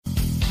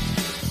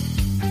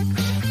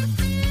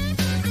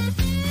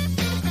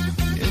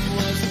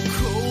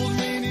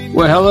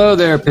Well, hello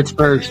there,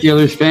 Pittsburgh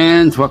Steelers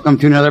fans. Welcome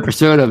to another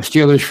episode of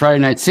Steelers Friday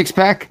Night Six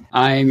Pack.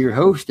 I am your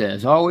host,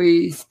 as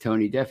always,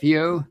 Tony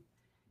Defio,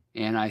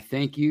 and I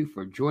thank you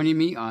for joining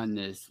me on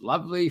this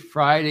lovely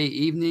Friday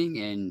evening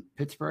in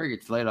Pittsburgh.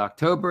 It's late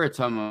October. It's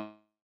almost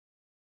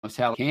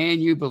Halloween. Can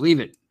you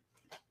believe it?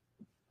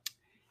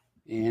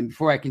 And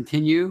before I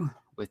continue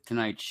with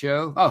tonight's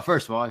show,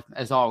 first of all,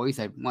 as always,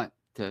 I want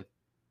to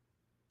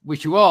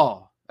wish you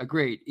all a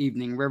great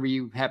evening wherever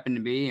you happen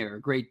to be, or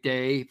a great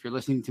day if you're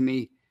listening to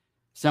me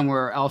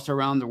somewhere else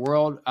around the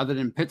world other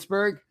than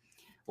Pittsburgh,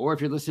 or if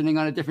you're listening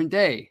on a different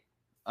day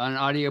on an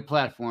audio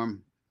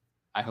platform.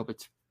 I hope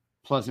it's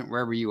pleasant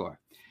wherever you are.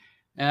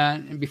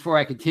 And before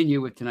I continue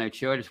with tonight's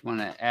show, I just want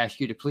to ask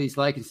you to please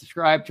like and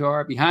subscribe to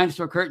our Behind the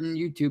Steel Curtain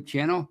YouTube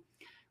channel.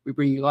 We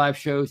bring you live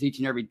shows each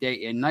and every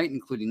day and night,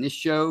 including this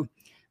show.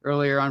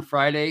 Earlier on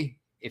Friday,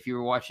 if you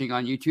were watching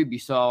on YouTube, you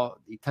saw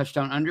the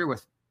Touchdown Under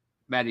with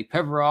Matty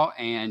Peverall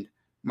and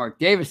Mark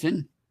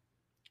Davison,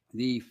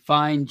 the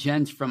fine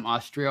gents from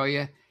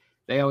Australia.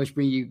 They always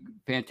bring you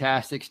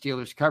fantastic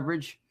Steelers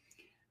coverage.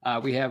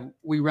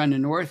 We Run the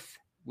North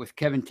with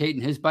Kevin Tate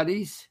and his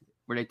buddies,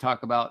 where they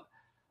talk about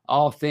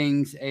all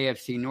things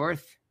AFC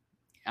North.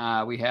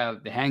 We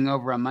have The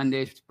Hangover on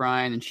Mondays with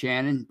Brian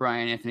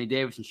Anthony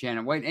Davis and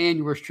Shannon White, and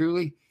yours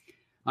truly.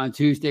 On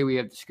Tuesday, we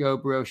have the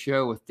Scobro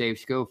Show with Dave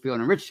Schofield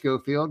and Rich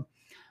Schofield.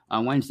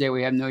 On Wednesday,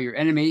 we have Know Your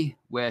Enemy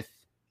with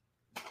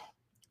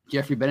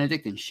Jeffrey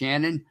Benedict and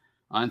Shannon.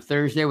 On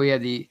Thursday, we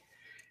have the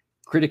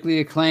critically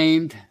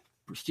acclaimed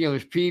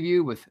Steelers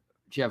preview with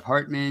Jeff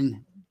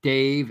Hartman,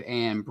 Dave,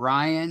 and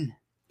Brian.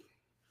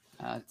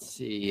 Let's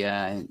see.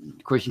 Of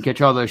course, you can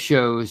catch all those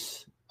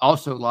shows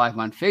also live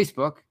on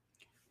Facebook.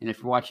 And if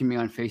you're watching me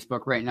on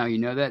Facebook right now, you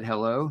know that.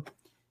 Hello.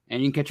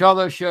 And you can catch all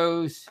those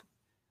shows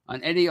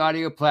on any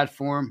audio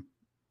platform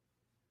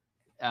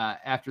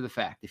after the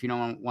fact. If you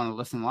don't want to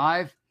listen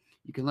live,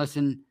 you can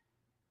listen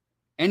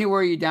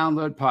anywhere you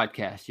download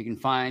podcasts. You can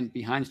find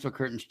Behind the Steel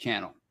Curtain's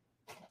channel.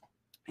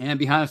 And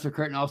Behind the Steel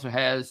Curtain also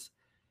has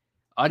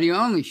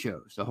audio-only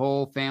shows, a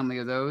whole family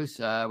of those.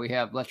 We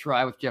have Let's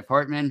Ride with Jeff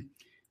Hartman.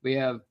 We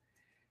have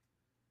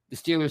The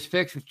Steelers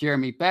Fix with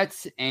Jeremy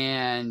Betts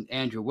and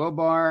Andrew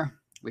Wilbar.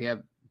 We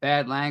have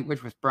Bad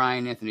Language with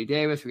Brian Anthony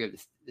Davis. We have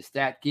the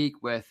Stat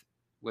Geek with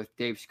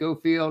Dave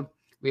Schofield.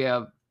 We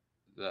have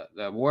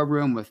the War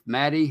Room with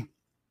Maddie.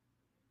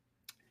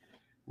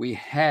 We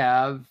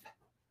have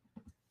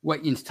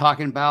What Yin's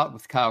Talking About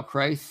with Kyle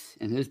Kreis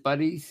and his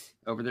buddies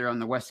over there on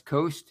the West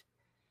Coast.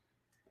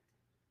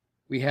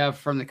 We have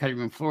From the Cutting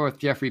Room Floor with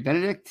Jeffrey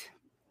Benedict.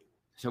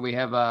 So we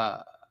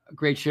have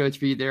great shows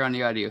for you there on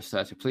the audio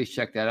side. So please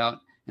check that out.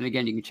 And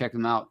again, you can check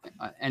them out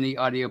on any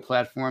audio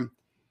platform.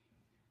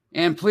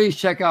 And please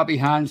check out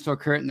Behind the Steel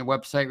Curtain, the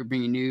website. We're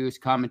bringing news,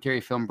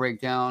 commentary, film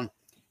breakdown.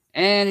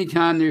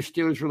 Anytime there's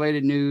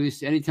Steelers-related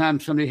news, anytime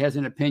somebody has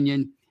an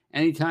opinion,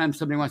 anytime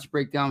somebody wants to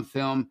break down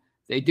film,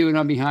 they do it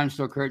on Behind the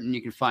Steel Curtain.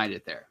 You can find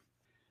it there.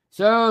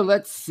 So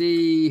let's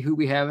see who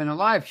we have in a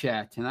live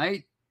chat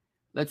tonight.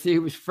 Let's see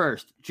who was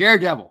first.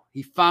 Daredevil.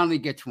 He finally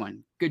gets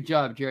one. Good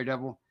job,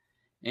 Daredevil.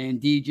 And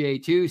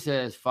DJ2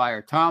 says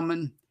Fire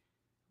Tomlin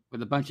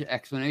with a bunch of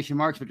exclamation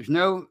marks, but there's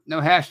no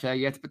hashtag.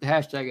 You have to put the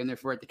hashtag in there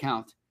for it to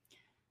count.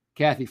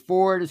 Kathy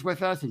Ford is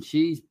with us, and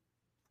she's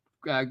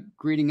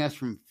greeting us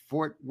from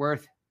Fort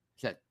Worth.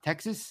 Is that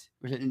Texas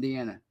or is it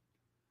Indiana?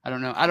 I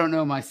don't know. I don't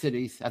know my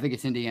cities. I think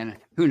it's Indiana.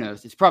 Who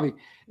knows?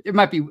 It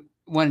might be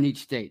one in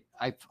each state.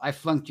 I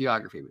flunked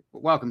geography.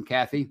 But welcome,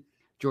 Kathy.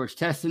 George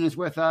Teston is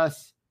with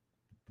us.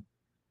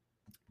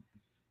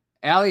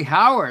 Allie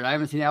Howard. I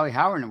haven't seen Allie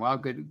Howard in a while.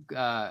 Good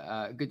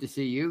to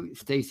see you.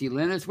 Stacy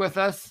Lynn is with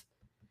us.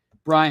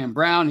 Brian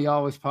Brown, the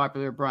always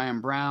popular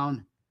Brian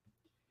Brown.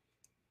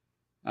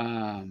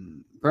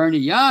 Bernie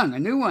Young, a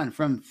new one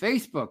from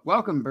Facebook.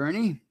 Welcome,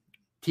 Bernie.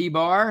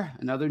 T-Bar,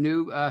 another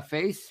new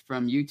face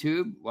from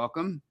YouTube.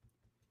 Welcome.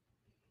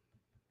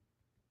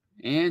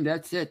 And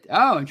that's it.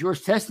 Oh, and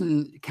George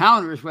Teston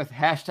counters with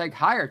hashtag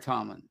hire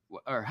Tomlin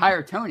or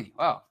hire Tony.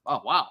 Wow.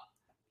 Oh, wow.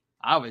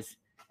 I was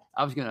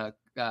going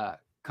to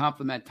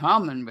compliment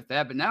Tomlin with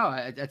that, but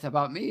now that's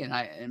about me,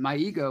 and my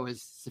ego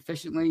is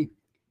sufficiently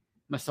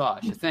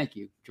massaged. So thank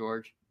you,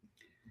 George.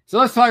 So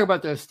let's talk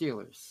about those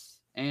Steelers.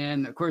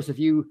 And of course, if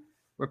you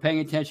were paying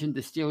attention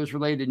to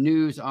Steelers-related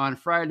news on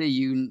Friday,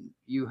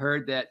 you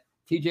heard that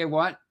TJ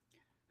Watt,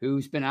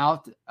 who's been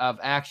out of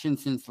action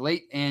since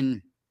late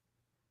in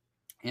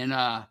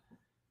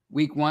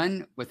week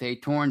one with a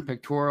torn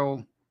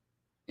pectoral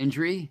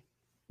injury,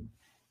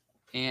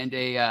 and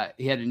he had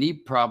a knee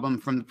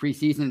problem from the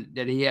preseason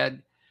that he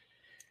had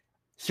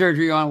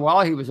surgery on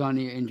while he was on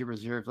the injured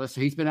reserve list.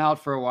 So he's been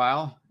out for a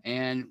while,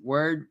 and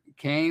word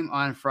came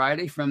on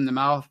Friday from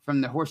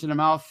the horse's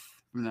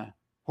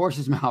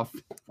mouth.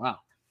 Wow,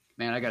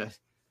 man, I gotta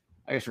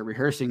start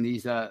rehearsing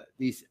these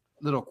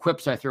little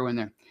quips I throw in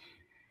there.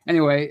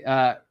 Anyway,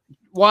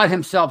 Watt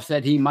himself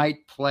said he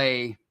might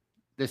play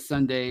this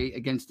Sunday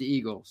against the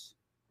Eagles.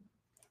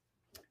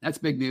 That's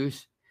big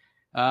news.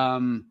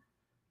 I'm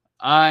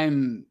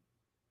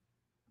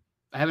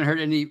I haven't heard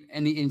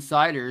any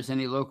insiders,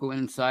 any local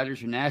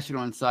insiders or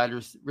national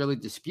insiders really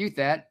dispute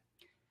that.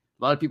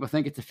 A lot of people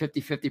think it's a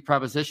 50-50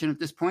 proposition at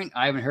this point.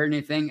 I haven't heard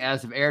anything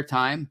as of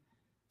airtime.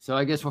 So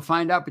I guess we'll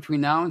find out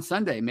between now and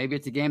Sunday. Maybe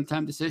it's a game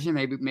time decision.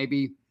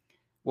 Maybe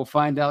we'll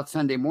find out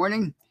Sunday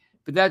morning.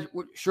 But that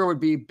sure would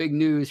be big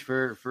news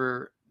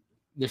for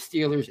the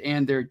Steelers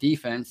and their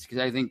defense, because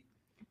I think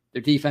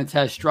their defense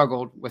has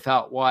struggled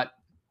without Watt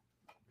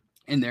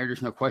in there.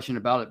 There's no question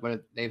about it.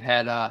 But they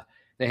had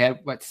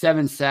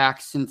 7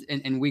 sacks since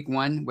in week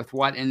 1 with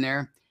Watt in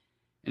there,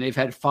 and they've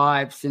had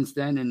 5 since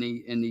then in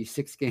the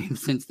 6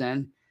 games since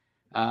then.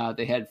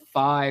 They had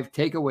 5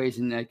 takeaways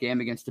in that game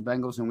against the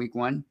Bengals in week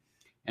 1,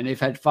 and they've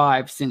had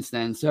 5 since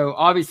then. So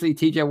obviously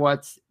TJ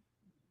Watt's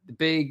the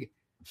big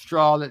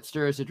straw that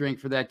stirs the drink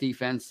for that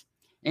defense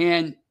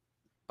and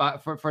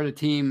for the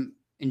team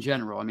in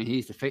general. I mean,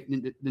 he's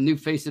the new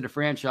face of the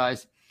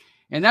franchise,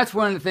 and that's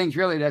one of the things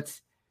really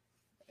that's,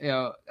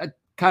 that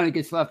kind of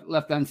gets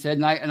left unsaid.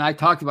 And I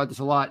talked about this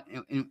a lot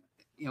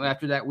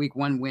after that week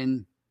 1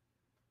 win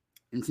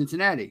in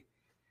Cincinnati.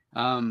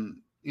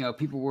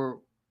 People were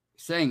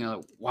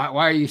saying, why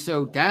are you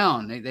so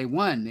down? They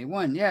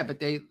won. Yeah,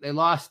 but they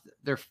lost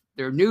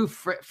their new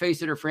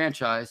face of their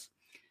franchise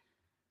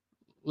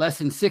less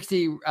than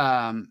 60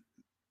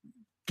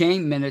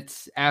 game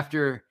minutes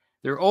after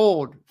their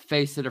old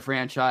face of the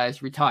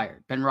franchise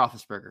retired, Ben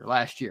Roethlisberger,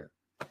 last year.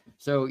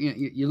 So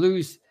you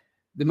lose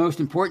the most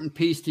important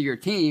piece to your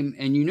team,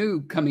 and you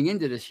knew coming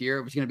into this year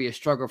it was going to be a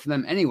struggle for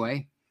them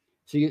anyway.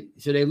 So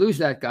they lose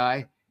that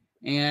guy,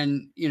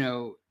 and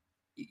you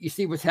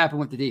see what's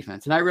happened with the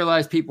defense. And I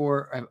realize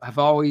people have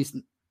always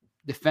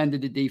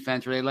defended the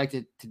defense, or they like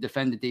to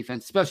defend the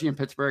defense, especially in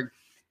Pittsburgh.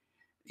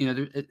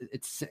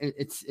 It's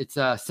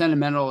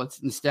sentimental,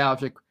 it's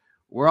nostalgic.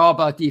 We're all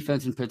about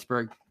defense in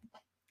Pittsburgh,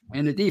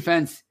 and the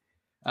defense,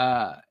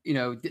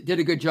 did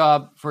a good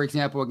job. For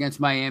example, against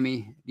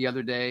Miami the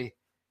other day,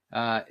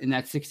 in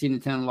that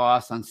 16-10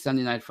 loss on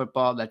Sunday Night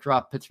Football that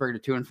dropped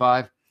Pittsburgh to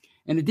 2-5,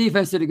 and the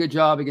defense did a good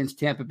job against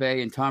Tampa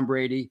Bay and Tom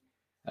Brady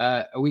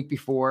a week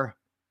before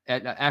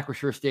at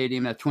Acrisure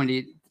Stadium, that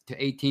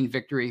 20-18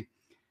 victory.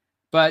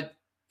 But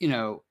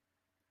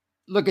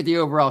look at the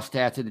overall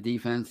stats of the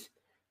defense.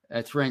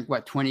 It's ranked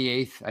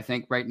 28th, I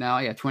think, right now.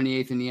 Yeah,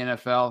 28th in the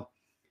NFL.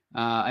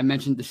 I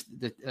mentioned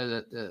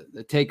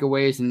the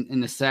takeaways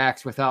and the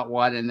sacks without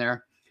Watt in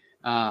there.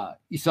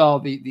 You saw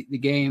the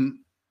game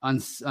on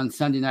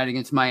Sunday night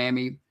against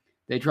Miami.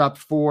 They dropped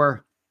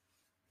four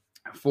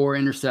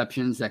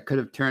interceptions that could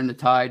have turned the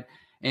tide,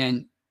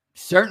 and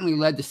certainly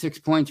led to 6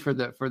 points for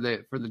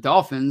the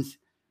Dolphins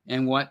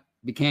and what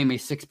became a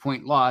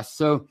 6-point loss.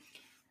 So,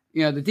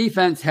 the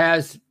defense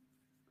has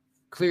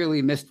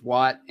clearly missed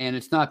Watt, and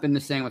it's not been the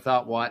same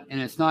without Watt, and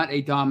it's not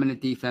a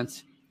dominant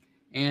defense.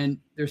 And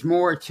there's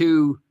more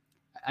to.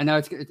 I know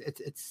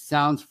it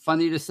sounds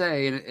funny to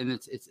say, and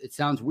it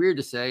sounds weird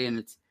to say, and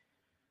it's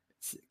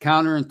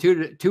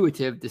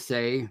counterintuitive to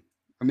say,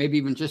 or maybe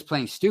even just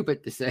plain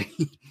stupid to say.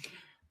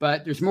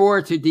 But there's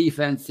more to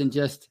defense than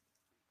just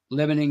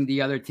limiting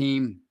the other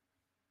team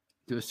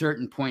to a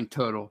certain point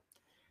total.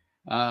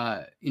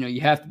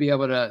 You have to be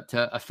able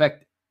to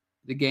affect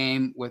the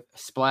game with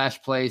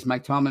splash plays.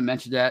 Mike Tomlin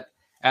mentioned that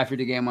after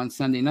the game on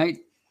Sunday night.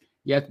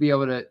 You have to be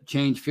able to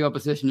change field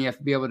position. You have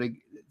to be able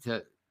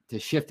to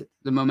shift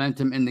the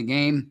momentum in the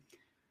game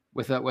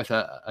with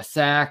a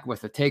sack,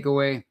 with a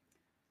takeaway.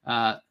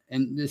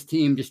 And this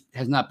team just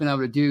has not been able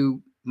to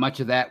do much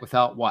of that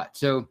without Watt.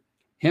 So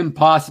him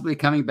possibly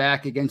coming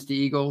back against the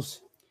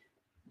Eagles,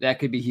 that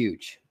could be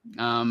huge.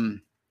 I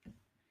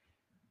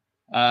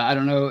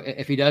don't know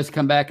if he does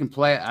come back and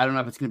play. I don't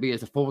know if it's going to be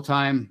as a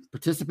full-time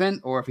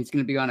participant or if he's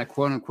going to be on a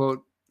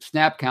quote-unquote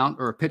snap count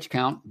or a pitch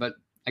count, but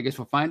I guess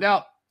we'll find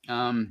out.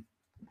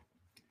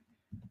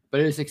 But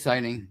it is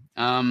exciting.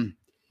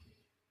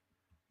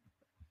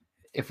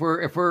 If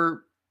they're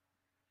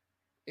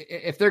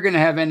going to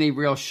have any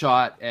real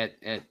shot at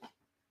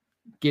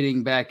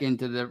getting back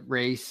into the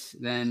race,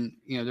 then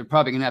they're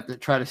probably going to have to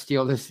try to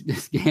steal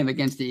this game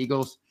against the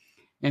Eagles.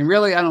 And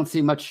really, I don't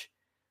see much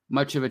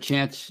of a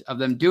chance of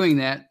them doing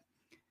that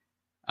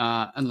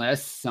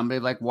unless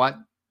somebody like Watt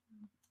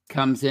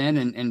comes in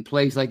and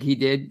plays like he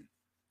did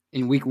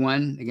in week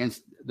 1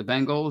 against the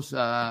Bengals,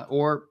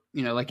 or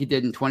like he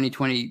did in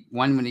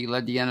 2021 when he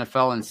led the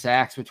NFL in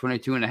sacks with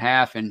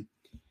 22.5,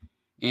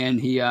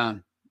 and he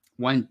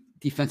won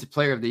Defensive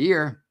Player of the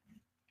Year.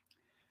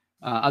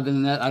 Other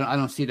than that, I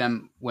don't see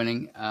them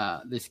winning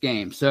this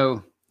game.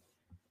 So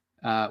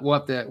we'll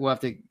have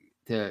to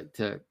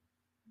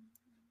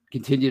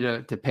continue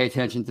to pay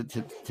attention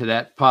to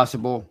that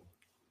possible.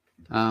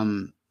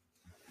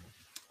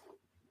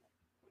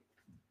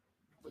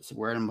 What's the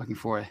word I'm looking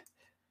for?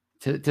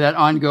 To that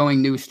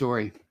ongoing news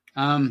story.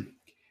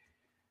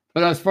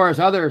 But as far as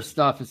other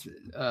stuff is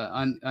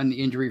on the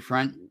injury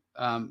front,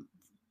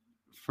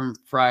 from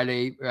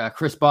Friday,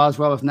 Chris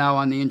Boswell is now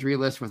on the injury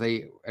list with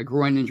a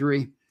groin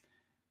injury.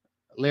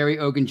 Larry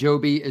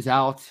Ogunjobi is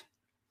out.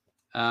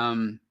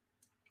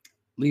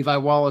 Levi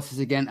Wallace is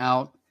again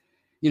out.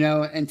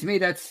 And to me,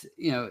 that's,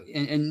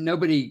 and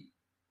nobody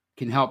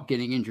can help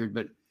getting injured.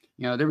 But,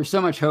 there was so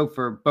much hope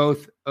for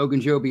both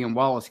Ogunjobi and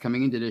Wallace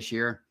coming into this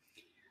year.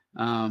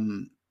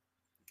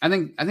 I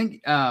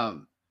think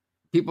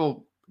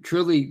people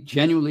truly,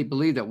 genuinely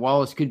believe that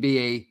Wallace could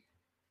be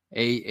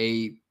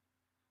a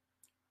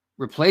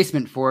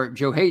replacement for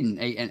Joe Hayden,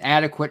 an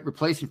adequate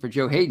replacement for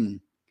Joe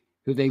Hayden,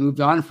 who they moved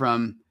on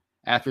from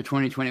after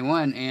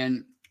 2021.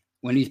 And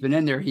when he's been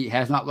in there, he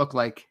has not looked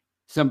like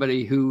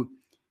somebody who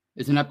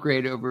is an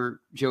upgrade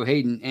over Joe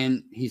Hayden.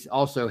 And he's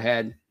also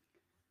had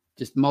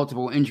just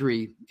multiple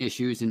injury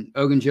issues. And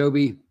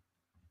Ogunjobi,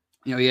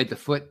 he had the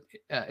foot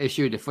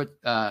issue, the foot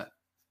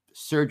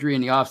surgery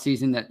in the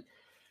offseason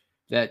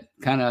that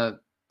kind of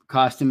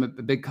cost him a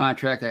big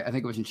contract. I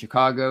think it was in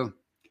Chicago.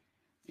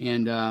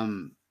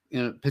 And,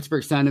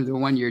 Pittsburgh signed him to a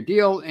 1-year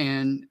deal,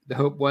 and the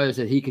hope was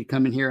that he could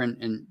come in here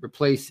and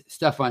replace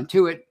Stephon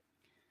Tuitt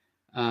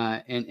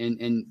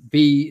and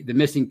be the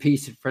missing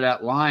piece for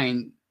that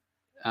line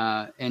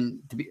and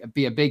to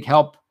be a big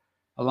help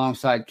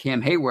alongside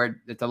Cam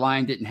Hayward that the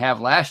line didn't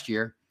have last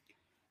year.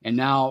 And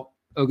now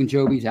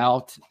Ogunjobi's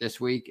out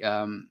this week.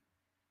 Well,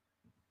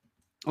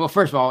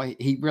 first of all,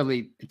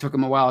 it took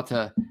him a while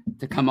to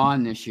come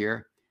on this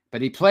year,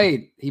 but he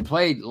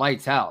played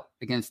lights out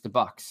against the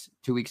Bucs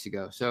 2 weeks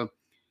ago. So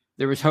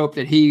there was hope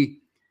that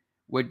he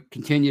would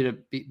continue to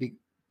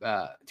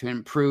to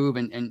improve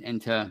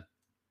and to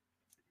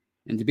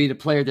be the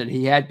player that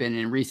he had been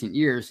in recent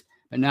years.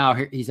 But now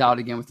he's out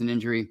again with an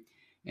injury.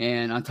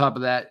 And on top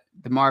of that,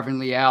 DeMarvin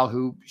Leal,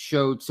 who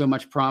showed so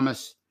much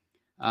promise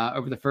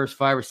over the first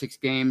 5 or 6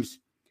 games,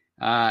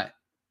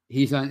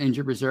 he's on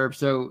injured reserve.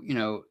 So,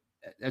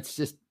 that's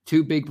just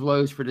 2 big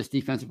blows for this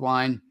defensive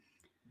line.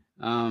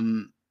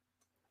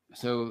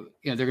 So,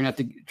 they're going to have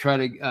to try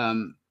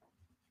to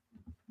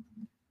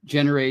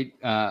generate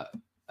a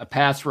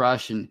pass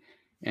rush and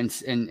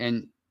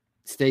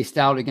stay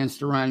stout against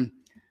the run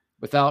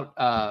without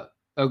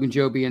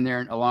Ogunjobi in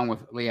there along with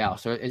Leal.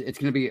 So it's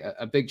going to be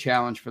a big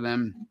challenge for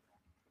them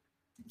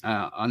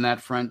on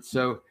that front.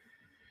 So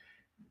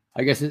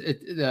I guess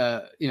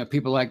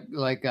people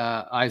like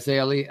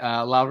Isaiah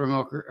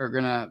Loudermilk are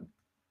going to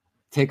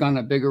take on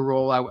a bigger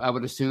role, I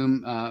would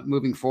assume,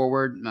 moving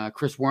forward.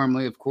 Chris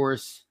Wormley, of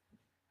course,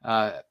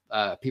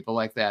 people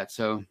like that.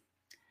 So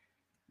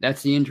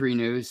that's the injury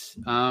news.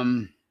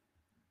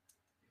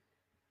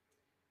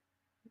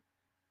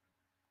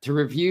 To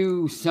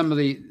review some of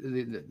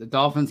the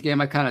Dolphins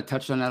game, I kind of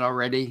touched on that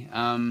already.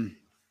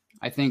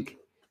 I think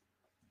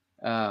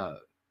I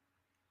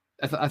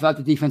thought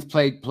the defense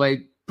played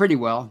pretty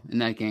well in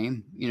that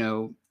game.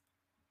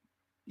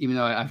 Even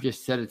though I've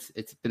just said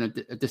it's been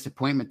a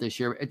disappointment this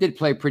year, it did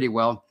play pretty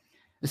well,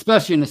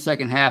 especially in the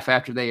second half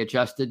after they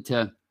adjusted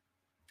to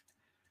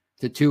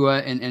Tua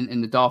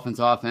and the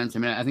Dolphins offense. I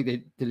mean, I think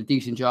they did a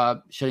decent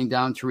job shutting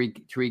down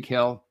Tyreek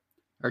Hill,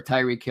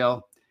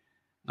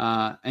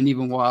 and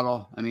even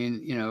Waddle. I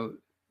mean,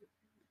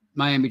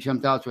 Miami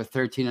jumped out to a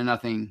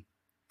 13-0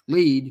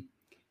 lead,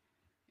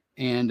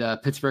 and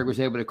Pittsburgh was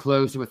able to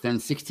close within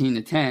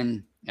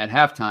 16-10 at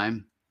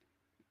halftime,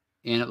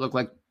 and it looked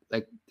like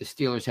the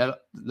Steelers had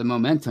the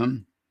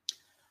momentum.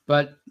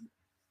 But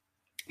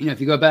if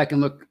you go back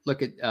and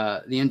look at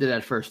the end of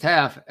that first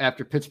half,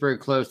 after Pittsburgh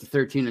closed to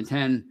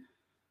 13-10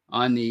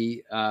 on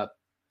the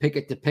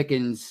Pickett to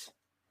Pickens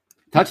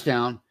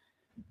touchdown,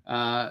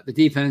 the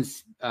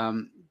defense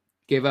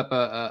gave up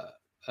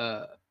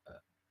a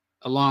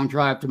long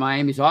drive to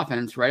Miami's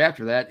offense right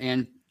after that,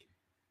 and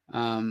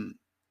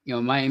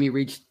Miami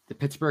reached the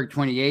Pittsburgh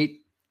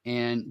 28,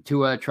 and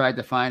Tua tried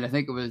to find, I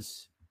think it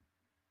was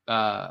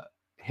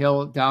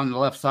Hill down the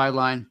left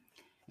sideline,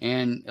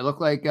 and it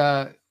looked like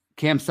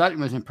Cam Sutton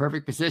was in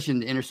perfect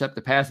position to intercept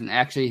the pass, and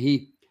actually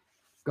he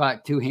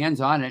got 2 hands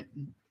on it.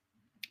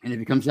 And if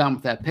he comes down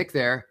with that pick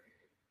there,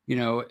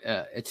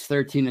 it's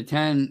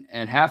 13-10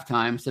 at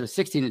halftime instead of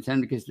 16-10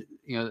 because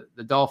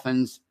the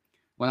Dolphins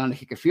went on to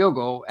kick a field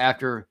goal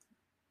after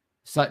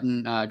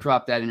Sutton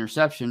dropped that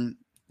interception.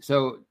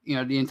 So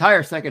the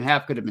entire second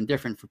half could have been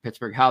different for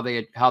Pittsburgh, how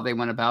they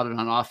went about it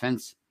on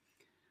offense.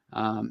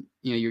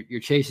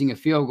 You're chasing a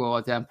field goal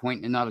at that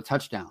point and not a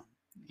touchdown.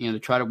 To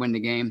try to win the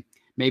game.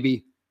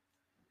 Maybe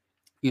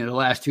the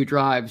last 2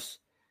 drives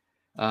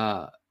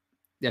that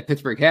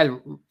Pittsburgh had,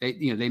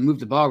 they moved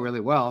the ball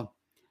really well,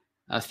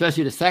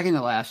 especially the second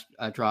to last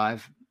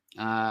drive.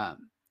 And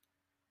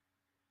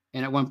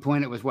at one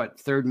point it was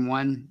 3rd and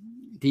 1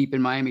 deep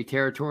in Miami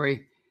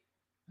territory.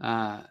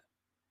 And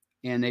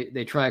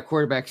they try a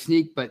quarterback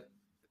sneak, but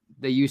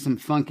they use some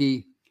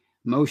funky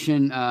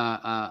motion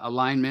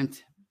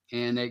alignment,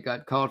 and they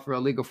got called for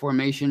illegal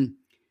formation.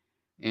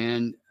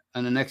 And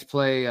on the next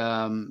play,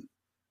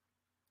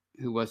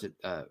 who was it?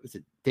 Was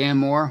it Dan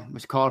Moore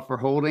was called for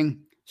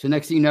holding? So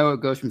next thing you know,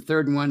 it goes from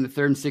 3rd and 1 to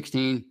 3rd and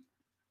 16,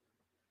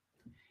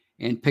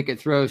 and Pickett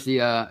throws the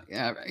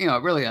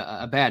really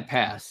a bad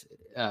pass,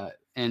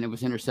 and it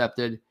was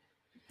intercepted.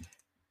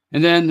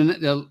 And then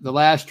the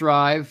last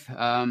drive,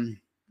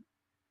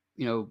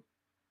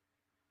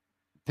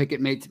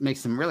 Pickett makes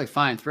some really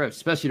fine throws,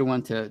 especially the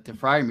one to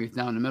Freiermuth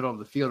down in the middle of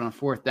the field on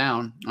 4th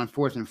down, on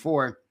 4th and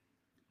 4.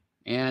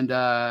 And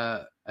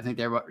I think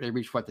they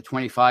reached the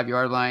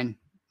 25-yard line.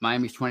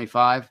 Miami's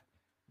 25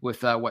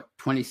 with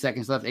 20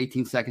 seconds left,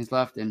 18 seconds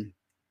left, and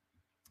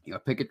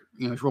Pickett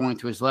is rolling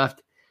to his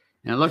left,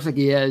 and it looks like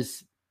he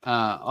has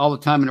all the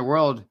time in the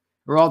world,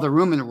 or all the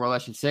room in the world, I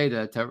should say,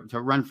 to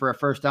run for a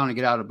first down and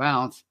get out of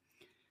bounds.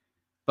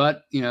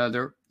 But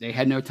they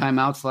had no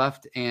timeouts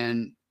left,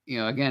 and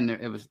again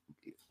it was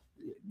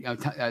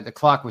the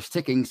clock was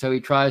ticking, so he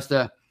tries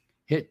to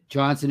hit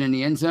Johnson in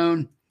the end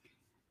zone.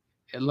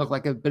 It looked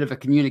like a bit of a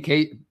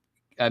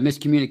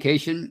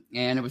miscommunication,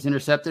 and it was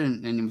intercepted,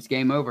 and it was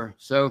game over.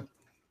 So,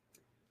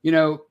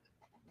 it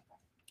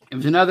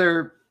was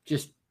another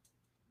just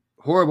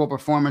horrible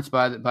performance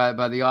by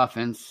the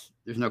offense.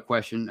 There's no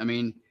question. I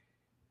mean,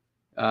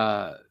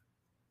 it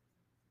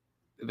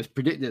was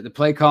predicted. The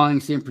play calling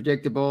seemed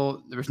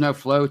predictable. There was no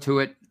flow to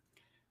it.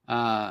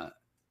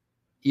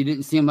 You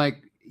didn't seem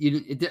like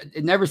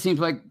it never seems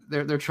like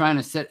they're trying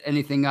to set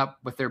anything up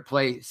with their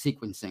play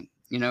sequencing.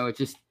 It's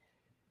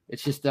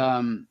just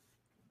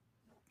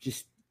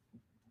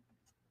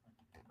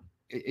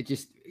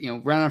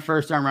run on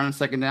first down, run on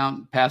second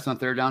down, pass on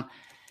third down.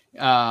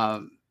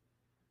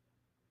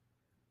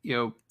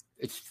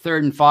 It's 3rd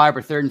and 5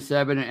 or 3rd and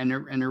 7, and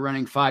they're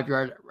running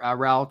 5-yard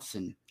routes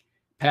and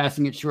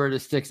passing it short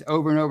of sticks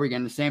over and over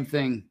again. The same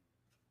thing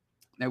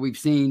that we've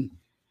seen.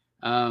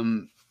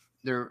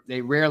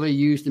 They rarely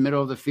use the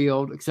middle of the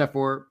field except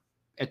for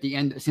at the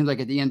end. It seems like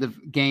at the end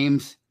of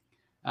games,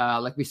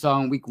 like we saw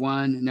in week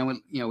 1, and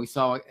then we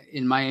saw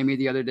in Miami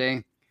the other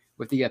day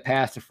with the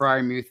pass to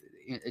Freiermuth.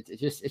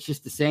 It's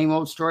just the same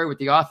old story with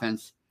the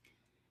offense,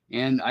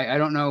 and I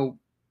don't know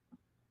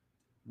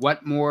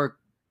what more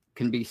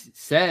can be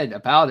said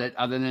about it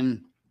other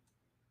than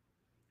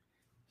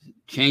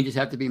changes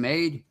have to be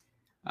made.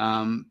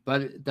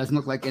 But it doesn't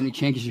look like any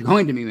changes are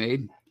going to be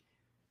made.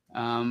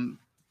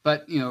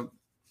 But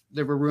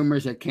there were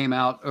rumors that came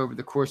out over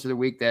the course of the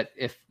week that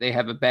if they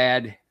have a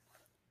bad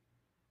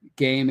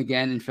game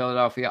again in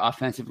Philadelphia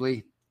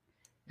offensively,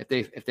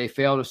 if they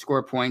fail to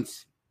score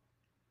points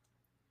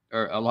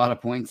or a lot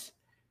of points,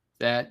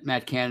 that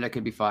Matt Canada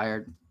could be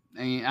fired.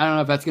 I mean, I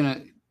don't know if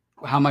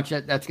how much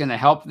that's going to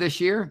help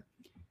this year,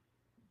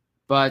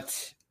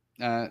 but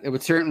it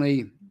would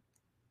certainly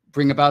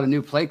bring about a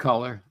new play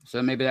caller.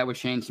 So maybe that would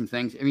change some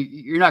things. I mean,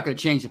 you're not going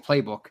to change the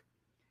playbook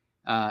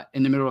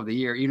in the middle of the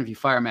year. Even if you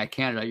fire Matt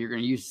Canada, you're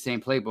going to use the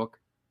same playbook.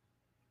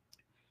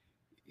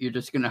 You're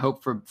just going to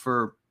hope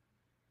for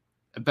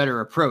a better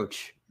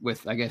approach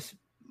with, I guess,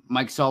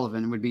 Mike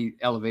Sullivan would be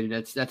elevated.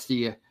 That's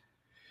the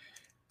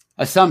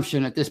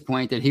assumption at this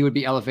point, that he would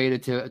be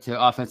elevated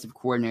to offensive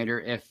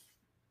coordinator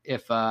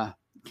if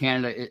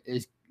Canada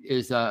is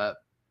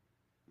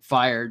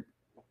fired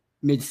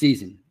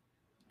mid-season.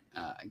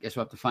 I guess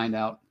we'll have to find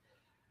out.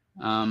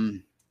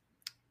 But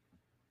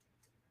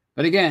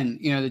again,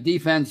 the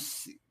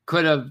defense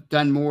could have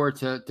done more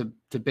to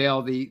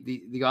bail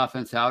the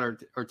offense out,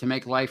 or to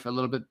make life a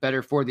little bit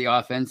better for the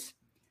offense.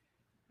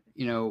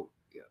 And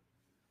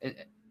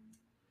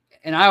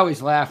I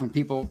always laugh when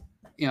people,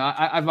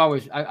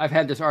 I've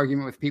had this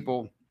argument with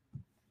people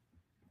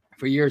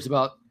for years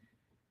about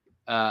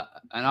an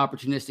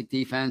opportunistic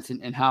defense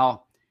and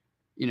how,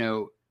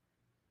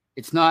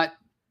 it's not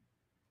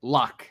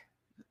luck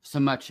so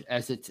much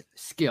as it's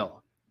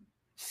skill.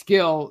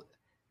 Skill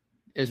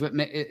is what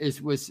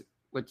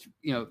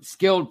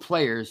skilled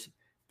players,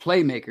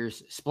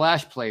 playmakers,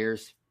 splash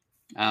players.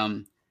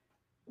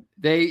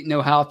 They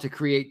know how to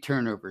create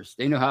turnovers.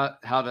 They know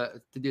how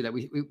to do that.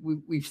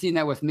 We've seen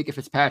that with Micah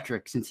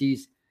Fitzpatrick since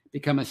he's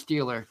become a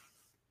Steeler,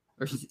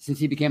 or since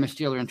he became a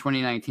Steeler in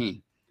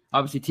 2019.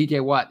 Obviously,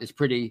 TJ Watt is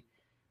pretty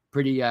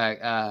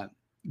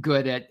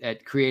good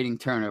at creating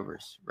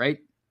turnovers, right?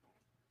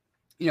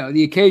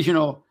 The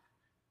occasional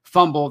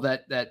fumble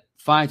that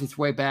finds its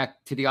way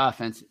back to the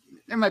offense.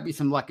 There might be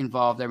some luck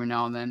involved every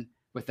now and then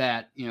with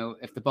that.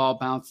 If the ball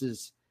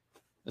bounces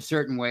a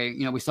certain way,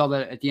 we saw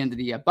that at the end of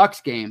the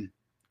Bucs game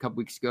a couple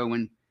weeks ago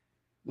when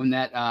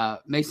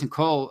that Mason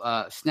Cole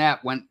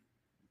snap went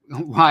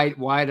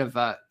wide of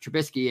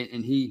Trubisky,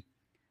 and he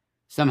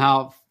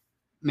somehow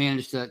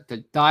managed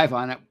to dive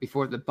on it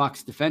before the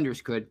Bucs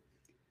defenders could.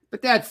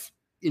 But that's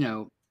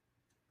a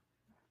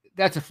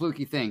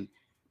fluky thing.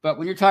 But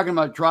when you're talking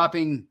about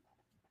dropping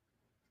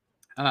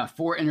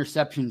 4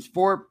 interceptions,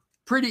 4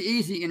 pretty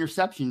easy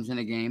interceptions in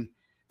a game,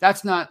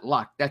 that's not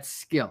luck. That's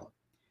skill,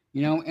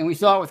 and we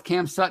saw it with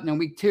Cam Sutton in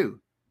week 2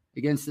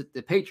 against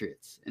the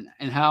Patriots,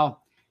 and how,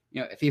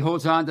 if he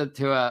holds on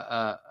to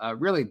a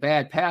really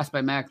bad pass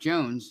by Mac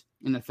Jones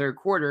in the third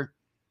quarter,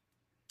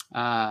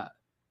 that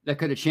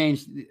could have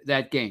changed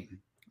that game,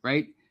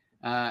 right?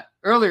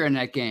 Earlier in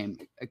that game,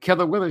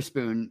 Killer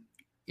Witherspoon,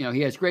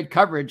 he has great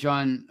coverage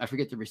on, I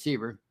forget the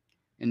receiver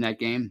in that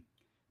game,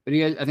 but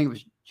I think it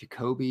was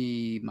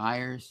Jacoby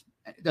Myers.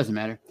 It doesn't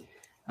matter.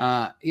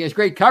 He has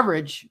great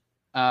coverage,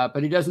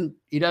 but he doesn't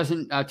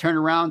turn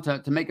around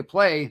to make a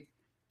play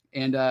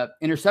and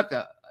intercept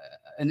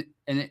an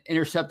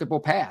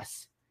interceptable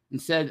pass.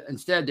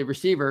 Instead, the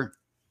receiver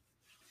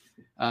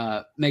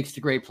makes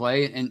the great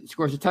play and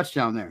scores a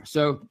touchdown there.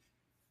 So,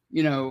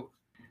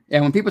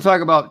 And when people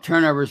talk about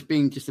turnovers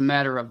being just a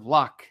matter of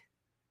luck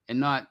and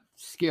not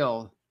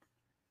skill,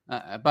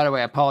 by the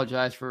way, I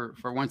apologize for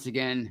once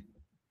again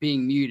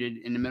being muted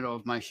in the middle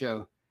of my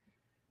show,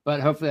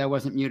 but hopefully I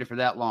wasn't muted for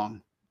that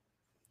long.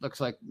 Looks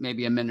like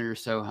maybe a minute or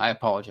so. I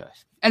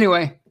apologize.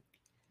 Anyway,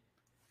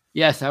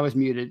 yes, I was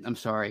muted. I'm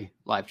sorry,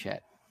 live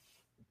chat.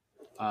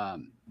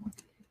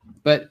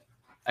 But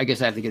I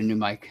guess I have to get a new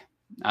mic.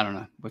 I don't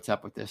know what's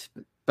up with this,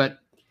 but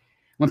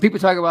when people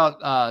talk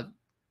about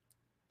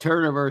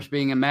turnovers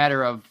being a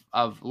matter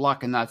of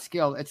luck and not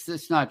skill,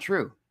 it's not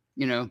true.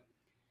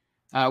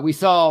 We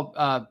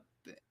saw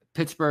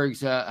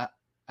Pittsburgh's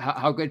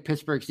how good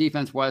Pittsburgh's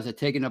defense was at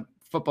taking a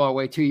football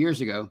away 2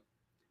 years ago,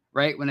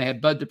 right? When they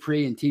had Bud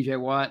Dupree and TJ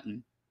Watt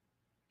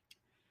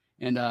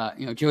and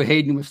Joe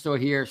Hayden was still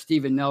here,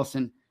 Steven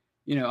Nelson,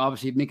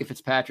 obviously Minka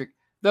Fitzpatrick.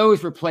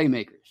 Those were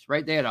playmakers,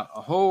 right? They had a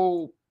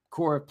whole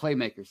core of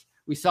playmakers.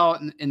 We saw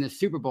it in the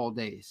Super Bowl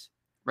days,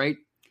 right?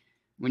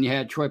 When you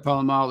had Troy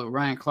Polamalu,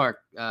 Ryan Clark,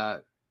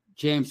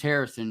 James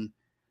Harrison,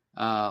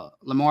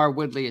 Lamar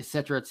Woodley, et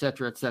cetera, et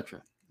cetera, et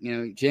cetera.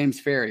 James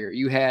Ferrier.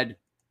 You had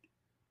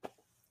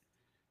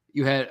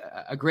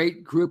a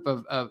great group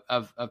of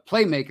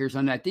playmakers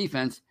on that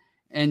defense.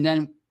 And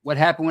then what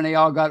happened when they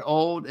all got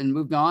old and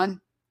moved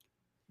on?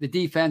 The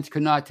defense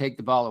could not take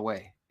the ball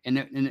away.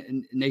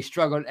 And they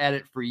struggled at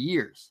it for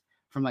years,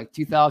 from like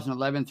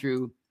 2011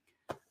 through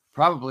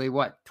probably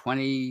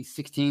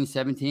 2016,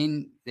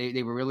 17.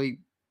 They were really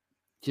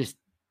just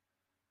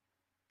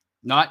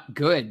not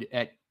good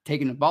at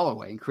taking the ball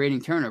away and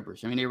creating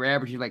turnovers. I mean, they were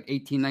averaging like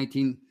 18,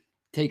 19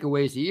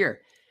 takeaways a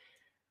year.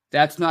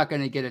 That's not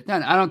going to get it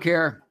done. I don't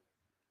care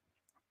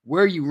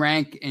where you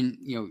rank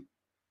in,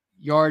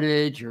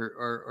 yardage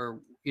or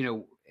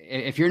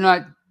if you're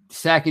not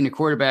sacking the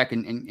quarterback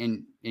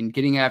and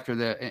getting after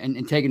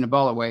and taking the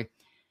ball away,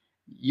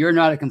 you're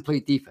not a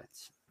complete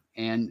defense.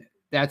 And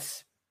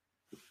that's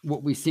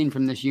what we've seen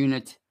from this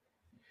unit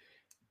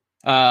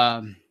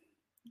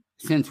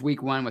since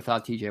week one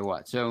without TJ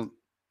Watt. So,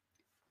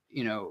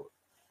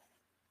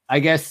 I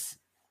guess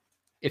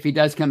if he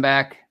does come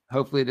back,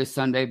 hopefully this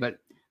Sunday, but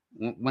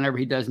whenever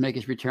he does make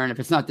his return, if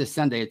it's not this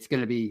Sunday, it's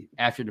going to be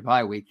after the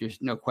bye week.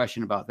 There's no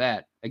question about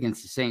that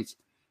against the Saints.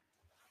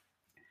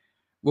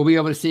 We'll be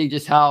able to see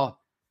just how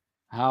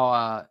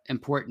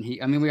important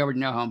we already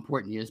know how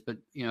important he is, but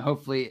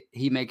hopefully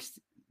he makes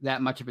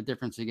that much of a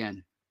difference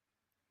again.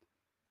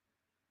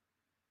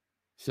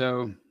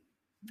 So,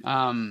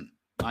 on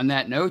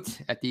that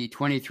note, at the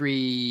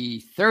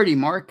 23:30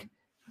 mark,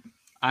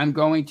 I'm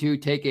going to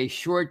take a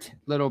short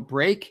little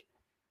break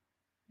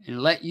and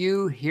let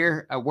you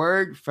hear a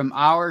word from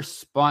our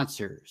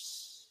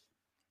sponsors.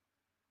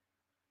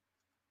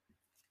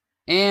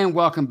 And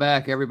welcome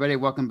back, everybody.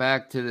 Welcome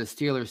back to the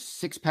Steelers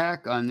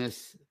Six-Pack on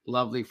this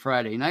lovely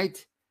Friday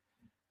night.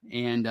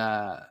 And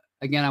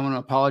again, I want to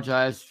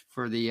apologize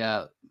for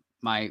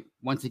my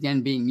once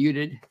again being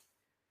muted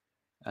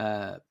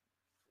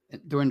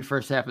during the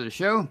first half of the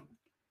show.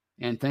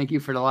 And thank you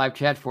for the live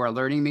chat for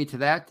alerting me to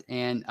that.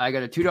 And I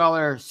got a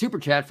 $2 super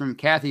chat from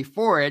Kathy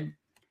Ford,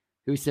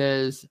 who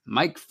says,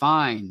 Mike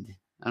Find.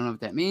 I don't know what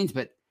that means,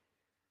 but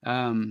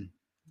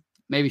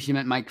maybe she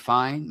meant Mike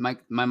Fine.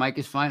 My mic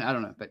is fine. I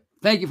don't know. But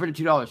thank you for the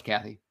 $2,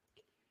 Kathy.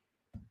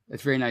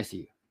 That's very nice of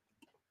you.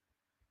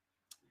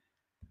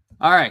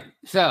 All right.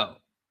 So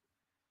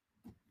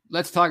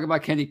let's talk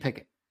about Kenny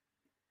Pickett.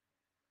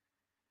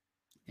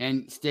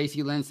 And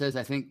Stacy Lynn says,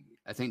 I think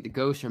the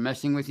ghosts are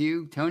messing with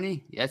you,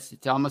 Tony. Yes,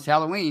 it's almost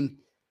Halloween.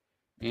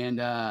 And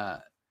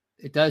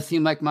it does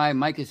seem like my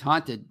mic is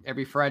haunted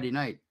every Friday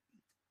night.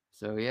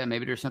 So, yeah,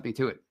 maybe there's something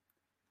to it.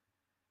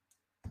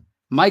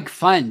 Mike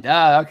Fund.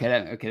 Okay,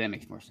 that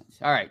makes more sense.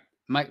 All right.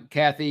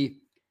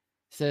 Kathy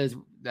says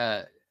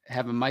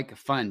have a mic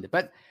fund.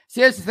 But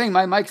see, that's the thing.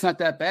 My mic's not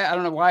that bad. I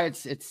don't know why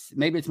it's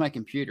maybe it's my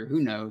computer. Who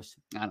knows?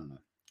 I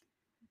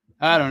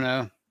don't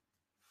know.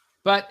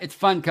 But it's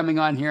fun coming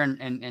on here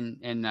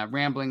and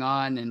rambling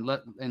on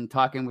and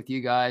talking with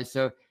you guys.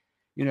 So,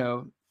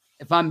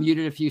 if I'm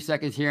muted a few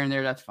seconds here and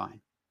there, that's fine.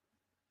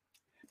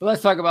 But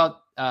let's talk about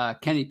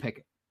Kenny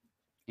Pickett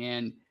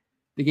and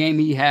the game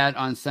he had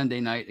on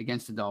Sunday night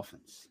against the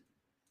Dolphins.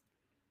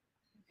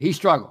 He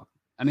struggled.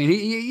 I mean,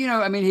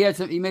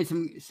 he made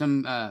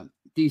some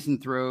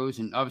decent throws,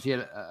 and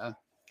obviously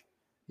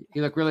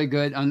he looked really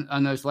good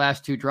on those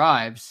last two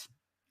drives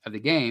of the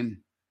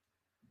game.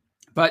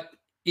 But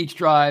each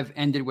drive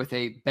ended with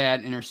a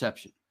bad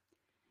interception.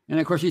 And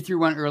of course, he threw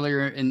one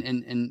earlier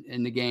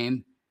in the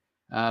game.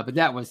 But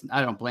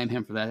I don't blame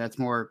him for that. That's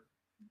more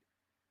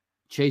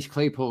Chase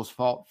Claypool's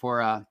fault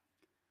for, I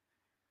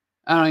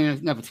don't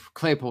even know if it's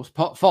Claypool's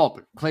fault,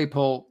 but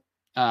Claypool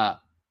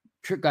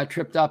got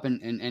tripped up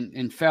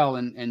and fell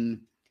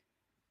and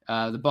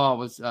the ball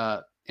was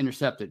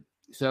intercepted.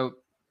 So,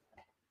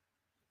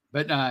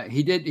 but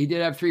he did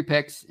have 3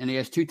 picks, and he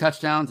has 2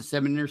 touchdowns and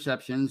 7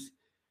 interceptions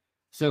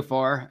so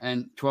far,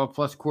 and 12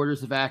 plus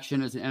quarters of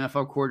action as an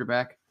NFL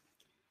quarterback.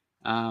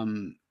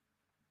 The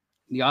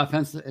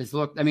offense has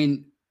looked,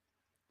 the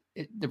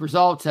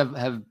results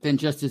have been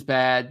just as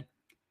bad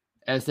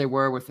as they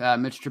were with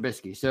Mitch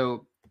Trubisky.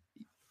 So,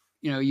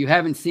 you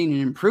haven't seen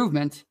an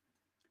improvement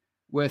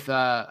with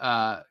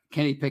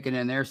Kenny Pickett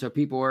in there. So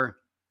people are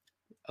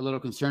a little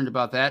concerned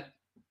about that.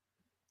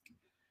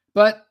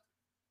 But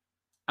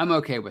I'm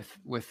okay with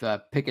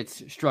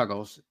Pickett's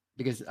struggles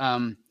because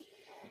I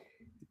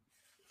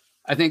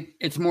think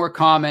it's more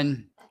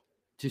common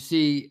to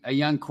see a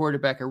young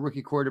quarterback, a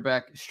rookie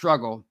quarterback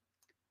struggle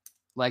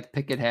like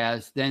Pickett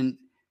has than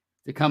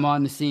to come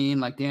on the scene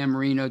like Dan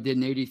Marino did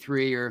in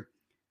 83 or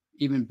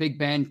even Big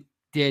Ben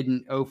did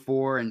in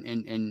 04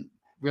 and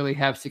really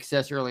have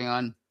success early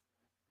on.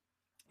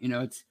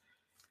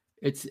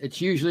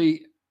 It's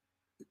usually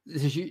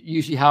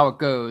how it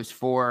goes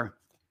for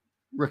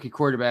rookie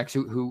quarterbacks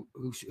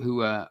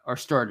who are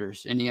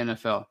starters in the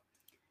NFL.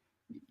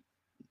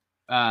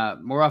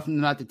 More often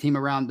than not, the team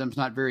around them is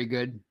not very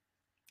good.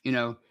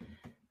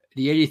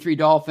 The 83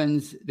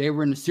 Dolphins, they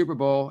were in the Super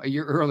Bowl a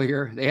year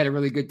earlier. They had a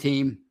really good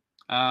team.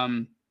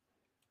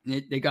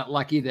 They got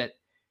lucky that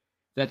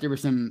there were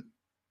some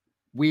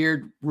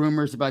weird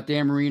rumors about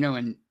Dan Marino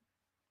and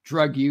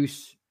drug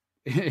use,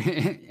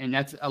 and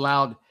that's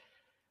allowed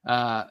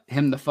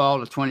him to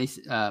fall to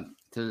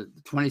the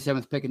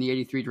 27th pick in the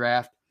 83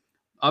 draft.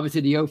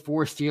 Obviously, the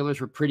 04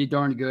 Steelers were pretty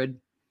darn good.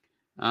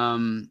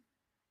 Or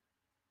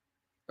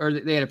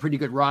they had a pretty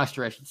good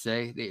roster, I should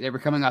say. They were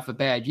coming off a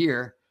bad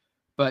year,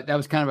 but that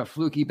was kind of a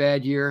fluky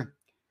bad year.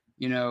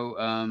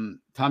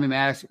 Tommy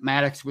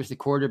Maddox was the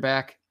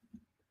quarterback,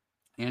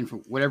 and for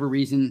whatever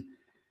reason,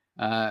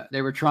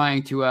 they were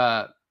trying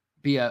to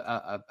be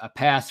a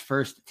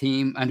pass-first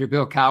team under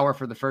Bill Cowher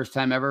for the first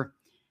time ever,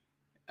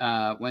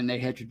 when they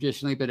had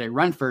traditionally been a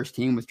run-first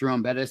team with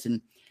Jerome Bettis.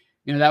 And,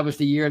 that was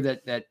the year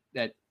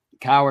that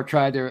Cowher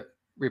tried to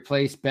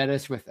replace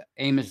Bettis with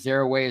Amos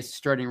Zaraway as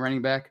starting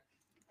running back.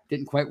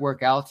 Didn't quite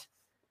work out.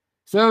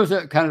 So it was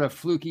a kind of a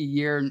fluky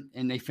year,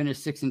 and they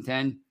finished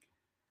 6-10.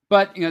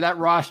 But, that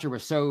roster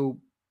was so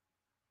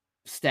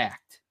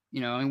stacked,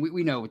 and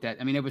we know what that,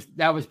 I mean,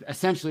 that was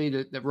essentially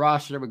the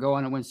roster that would go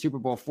on and win Super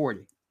Bowl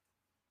 40.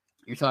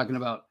 You're talking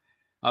about,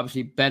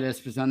 obviously,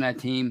 Bettis was on that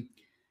team.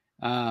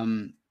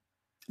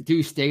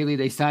 Deuce Staley,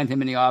 they signed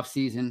him in the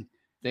offseason.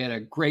 They had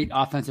a great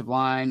offensive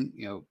line,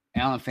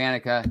 Alan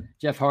Faneca,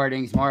 Jeff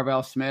Hardings,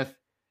 Marvell Smith,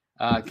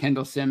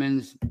 Kendall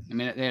Simmons. I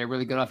mean, they had a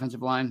really good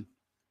offensive line.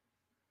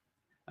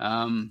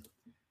 Hines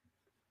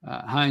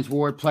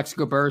Ward,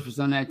 Plexico Burrs was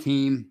on that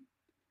team.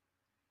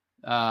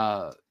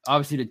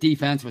 Obviously, the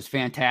defense was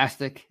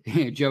fantastic.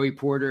 Joey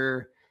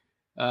Porter,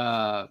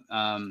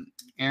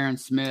 Aaron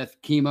Smith,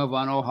 Kimo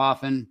von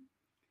Oelhoffen.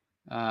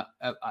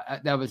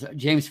 That was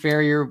James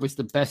Ferrier was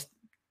the best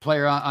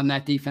player on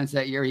that defense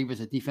that year. He was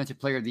a Defensive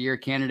Player of the Year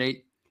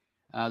candidate.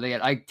 They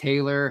had Ike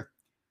Taylor.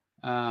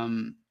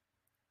 So,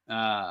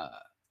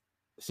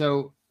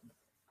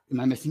 am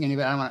I missing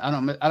anybody? I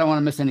don't want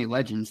to miss any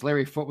legends.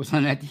 Larry Foote was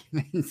on that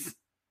defense.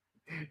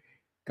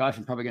 Gosh,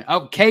 I'm probably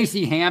gonna.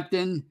 Casey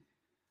Hampton.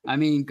 I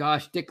mean,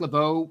 gosh, Dick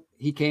LeBeau.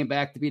 He came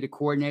back to be the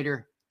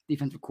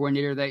defensive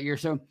coordinator that year.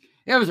 So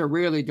it was a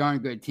really darn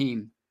good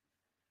team.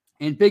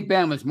 And Big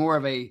Ben was more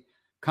of a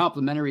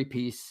complimentary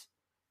piece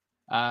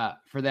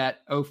for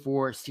that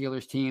 04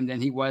 Steelers team than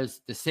he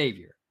was the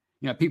savior.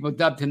 People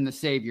dubbed him the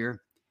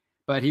savior,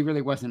 but he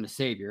really wasn't a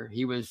savior.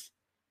 He was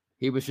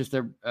just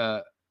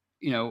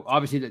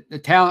obviously the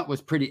talent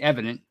was pretty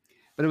evident,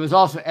 but it was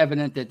also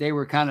evident that they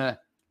were kind of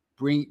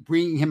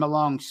bringing him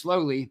along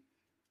slowly.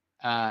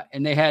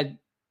 And they had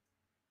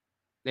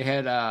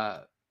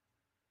the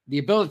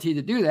ability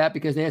to do that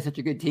because they had such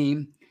a good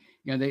team.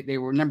 They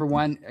were number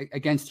one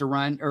against the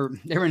run, or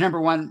they were number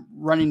one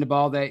running the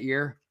ball that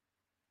year.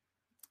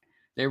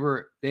 They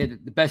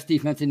had the best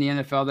defense in the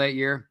NFL that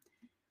year.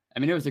 I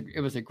mean,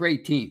 it was a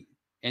great team.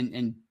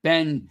 And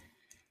Ben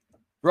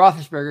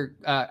Roethlisberger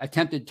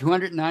attempted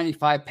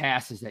 295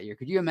 passes that year.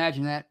 Could you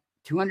imagine that?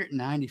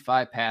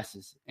 295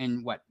 passes.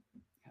 And what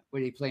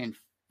did he play in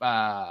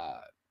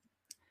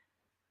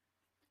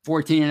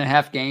 14 and a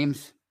half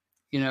games?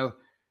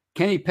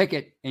 Kenny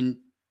Pickett in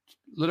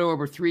a little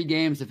over 3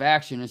 games of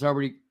action has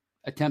already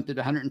attempted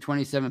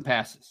 127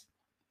 passes.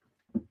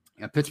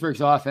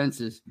 Pittsburgh's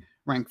offense is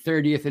ranked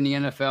 30th in the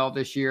NFL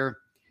this year.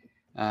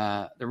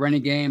 The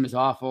running game is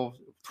awful,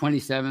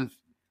 27th.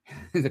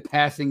 The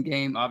passing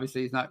game,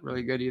 obviously, is not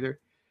really good either.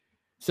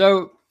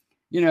 So,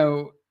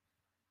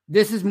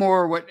 this is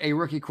more what a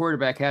rookie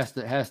quarterback has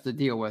to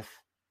deal with,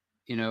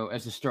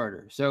 as a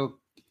starter. So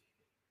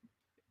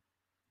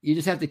you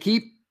just have to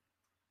keep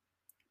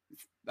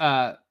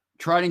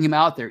trotting him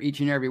out there each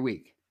and every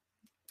week.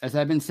 As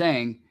I've been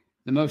saying,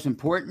 the most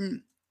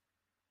important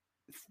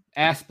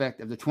aspect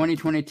of the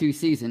 2022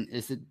 season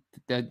is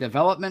the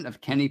development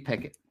of Kenny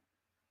Pickett.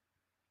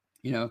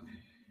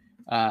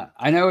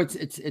 I know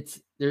it's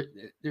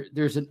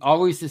there's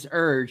always this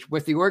urge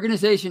with the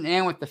organization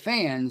and with the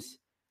fans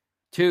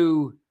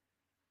to,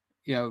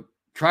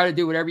 try to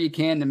do whatever you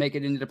can to make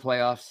it into the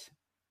playoffs.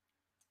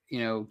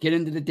 Get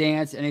into the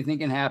dance. Anything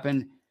can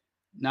happen.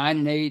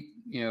 9-8.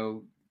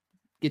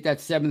 Get that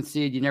 7th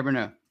seed. You never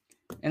know.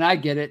 And I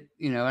get it.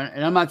 And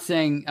I'm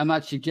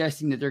not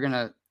suggesting that they're going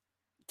to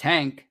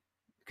tank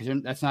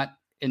because that's not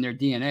in their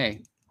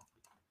DNA.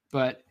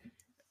 But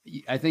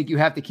I think you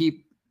have to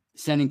keep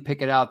sending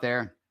Pickett out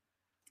there,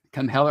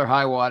 come hell or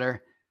high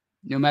water,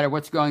 no matter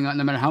what's going on,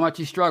 no matter how much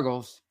he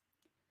struggles,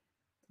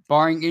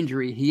 barring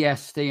injury, he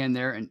has to stay in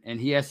there and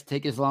he has to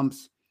take his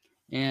lumps.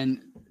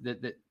 And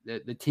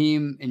the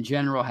team in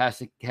general has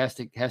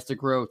to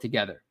grow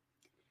together.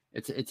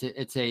 It's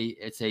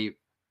an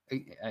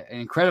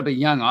incredibly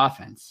young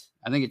offense.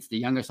 I think it's the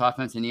youngest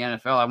offense in the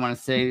NFL. I want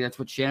to say that's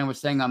what Shannon was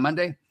saying on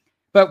Monday.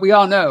 But we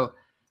all know,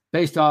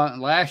 based on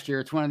last year,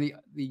 it's one of the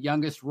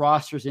youngest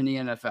rosters in the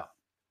NFL.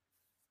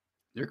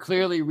 They're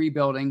clearly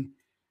rebuilding.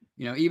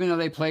 Even though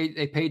they paid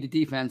the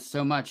defense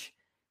so much,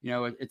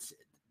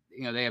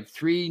 they have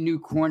 3 new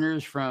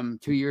corners from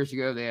 2 years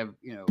ago. They have,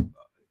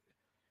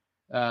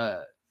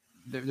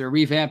 they're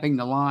revamping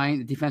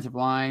the defensive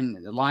line,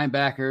 the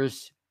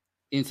linebackers,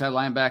 inside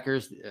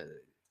linebackers.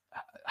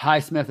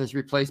 Highsmith has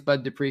replaced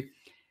Bud Dupree.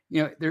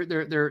 They're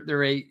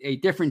a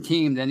different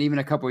team than even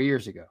a couple of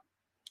years ago.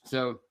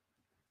 So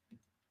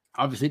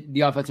obviously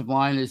the offensive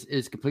line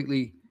is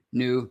completely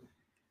new.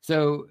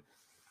 So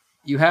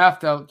you have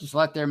to just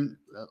let them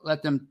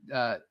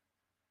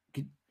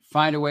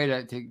find a way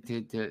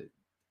to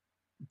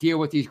deal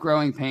with these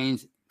growing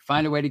pains,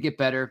 find a way to get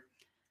better,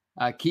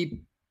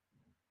 keep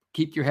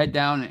your head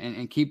down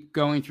and keep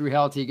going through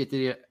hell till you get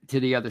to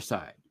the other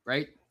side,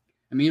 right?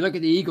 I mean, you look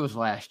at the Eagles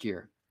last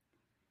year.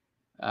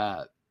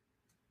 I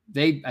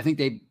think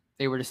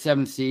they were the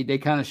 7th seed. They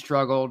kind of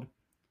struggled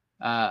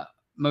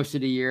most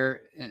of the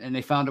year, and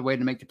they found a way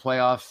to make the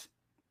playoffs.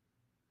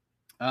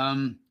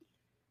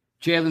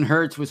 Jalen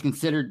Hurts was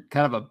considered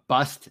kind of a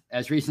bust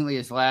as recently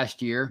as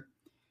last year.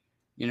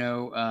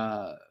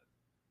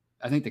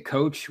 I think the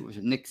coach was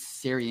Nick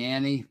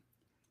Sirianni.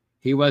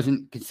 He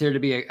wasn't considered to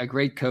be a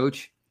great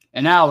coach.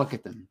 And now look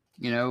at them.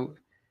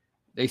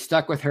 They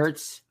stuck with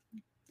Hurts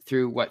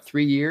through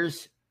 3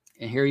 years,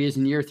 and here he is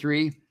in year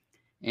 3.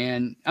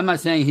 And I'm not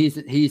saying he's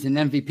an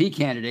MVP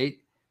candidate,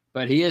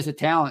 but he is a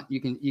talent.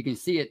 You can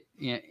see it.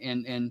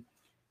 And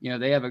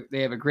they have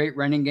a great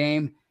running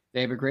game. They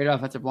have a great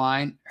offensive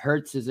line.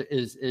 Hurts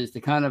is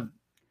the kind of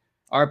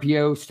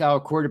RPO style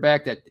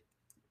quarterback that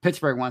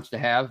Pittsburgh wants to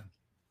have.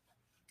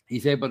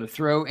 He's able to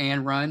throw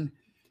and run.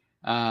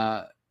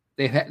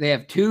 They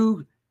have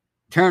 2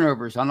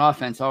 turnovers on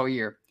offense all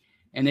year,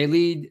 and they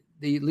lead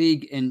the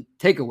league in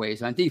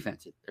takeaways on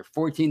defense. They're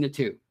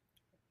 14-2.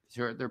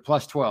 So they're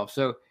plus 12.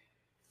 So,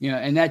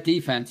 and that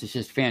defense is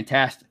just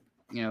fantastic.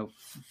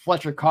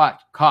 Fletcher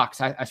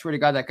Cox, I swear to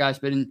God, that guy's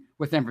been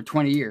with them for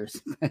 20 years,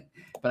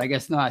 but I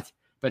guess not.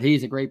 But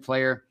he's a great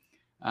player.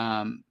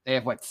 They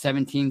have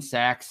 17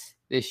 sacks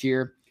this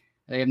year.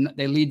 They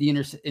lead the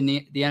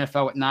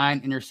NFL with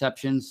 9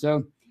 interceptions.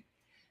 So,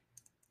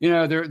 they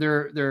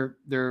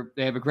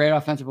have a great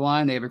offensive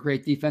line. They have a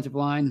great defensive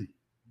line.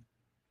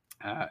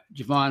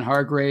 Javon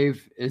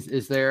Hargrave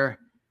is there.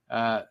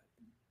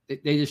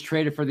 They just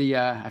traded for the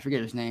I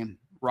forget his name,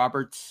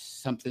 Roberts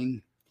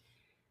something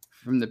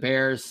from the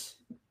Bears.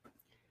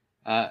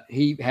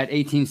 He had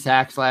 18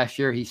 sacks last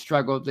year. He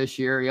struggled this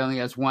year. He only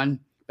has 1,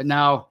 but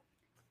now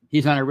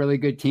he's on a really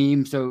good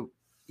team, so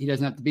he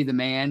doesn't have to be the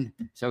man.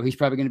 So he's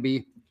probably going to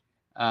be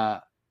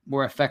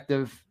more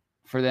effective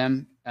for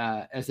them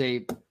as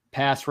a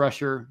pass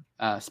rusher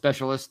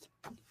specialist.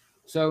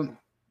 So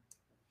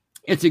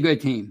it's a good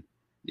team,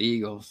 the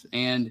Eagles.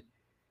 And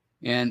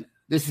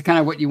this is kind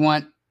of what you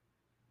want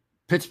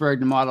Pittsburgh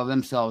to model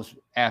themselves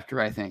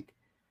after, I think.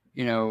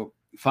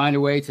 Find a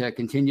way to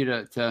continue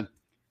to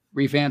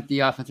revamp the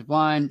offensive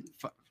line,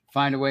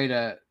 find a way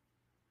to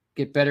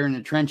get better in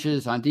the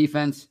trenches on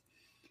defense,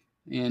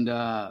 and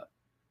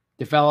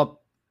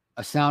develop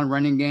a sound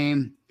running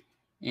game,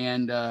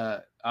 and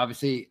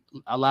obviously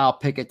allow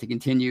Pickett to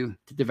continue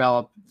to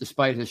develop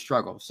despite his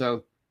struggles.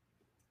 So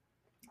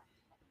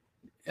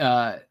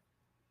I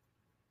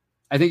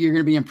think you're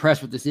going to be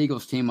impressed with this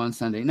Eagles team on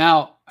Sunday.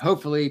 Now,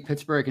 hopefully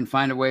Pittsburgh can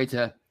find a way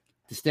to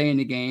stay in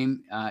the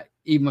game,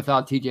 even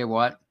without TJ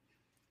Watt.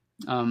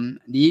 The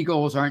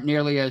Eagles aren't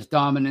nearly as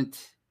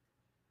dominant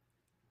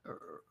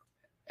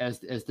as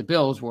the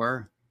Bills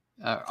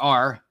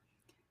are.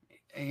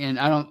 And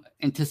I don't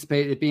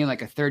anticipate it being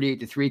like a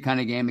 38-3 kind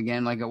of game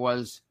again, like it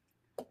was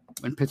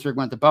when Pittsburgh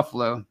went to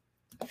Buffalo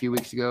a few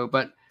weeks ago.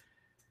 But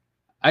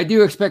I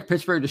do expect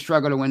Pittsburgh to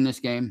struggle to win this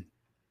game.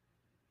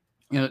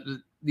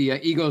 The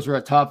Eagles are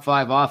a top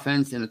 5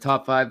 offense and a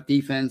top 5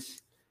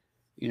 defense,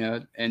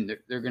 and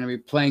they're going to be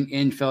playing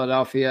in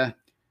Philadelphia,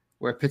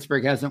 where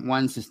Pittsburgh hasn't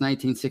won since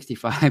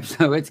 1965.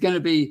 So it's going to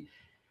be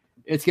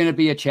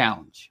a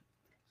challenge.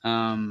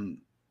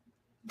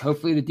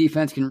 Hopefully the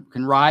defense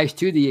can rise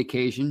to the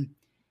occasion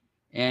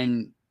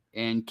and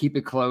keep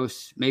it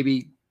close.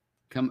 Maybe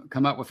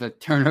come up with a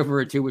turnover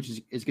or 2, which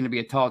is going to be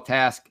a tall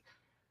task,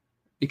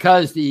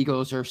 because the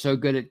Eagles are so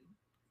good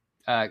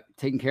at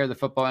taking care of the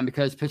football, and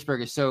because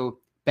Pittsburgh is so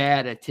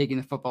bad at taking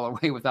the football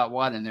away without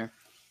Watt in there.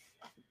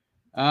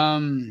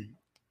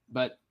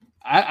 But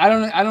I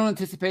don't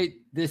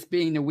anticipate this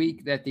being the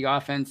week that the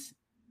offense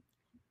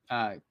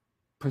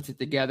puts it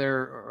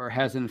together or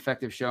has an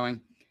effective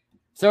showing.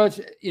 So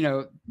it's,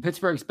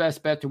 Pittsburgh's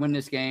best bet to win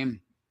this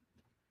game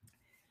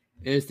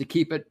is to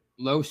keep it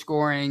low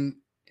scoring,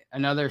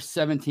 another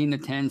 17-10,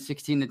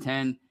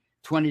 16-10,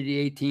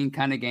 20-18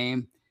 kind of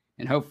game.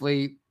 And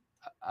hopefully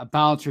a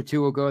bounce or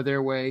two will go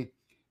their way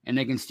and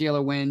they can steal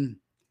a win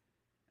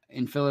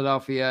in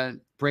Philadelphia,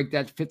 break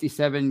that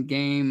 57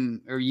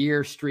 game or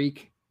year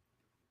streak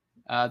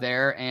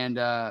there, and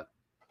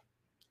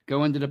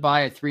go into the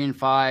bye at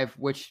 3-5,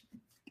 which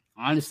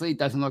honestly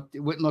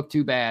wouldn't look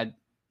too bad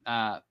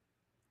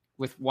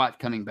with Watt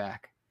coming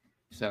back.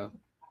 So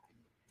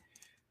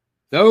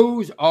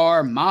those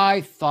are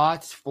my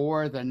thoughts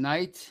for the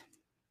night,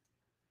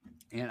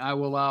 and I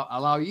will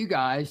allow you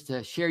guys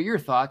to share your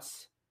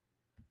thoughts,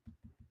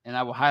 and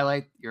I will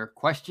highlight your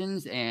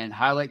questions and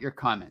highlight your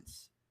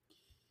comments.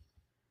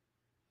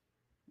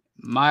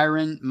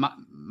 Myra,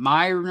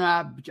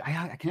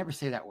 I can never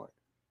say that word.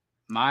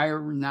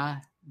 Myra,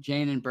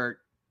 Jane, and Bert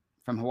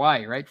from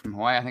Hawaii, right? From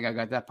Hawaii, I think I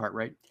got that part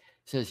right.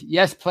 Says,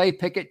 yes, play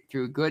Pickett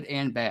through good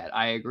and bad.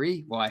 I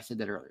agree. Well, I said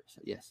that earlier.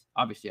 So, yes,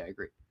 obviously I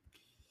agree.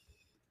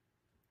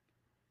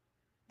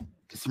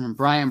 This is from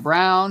Brian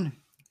Brown.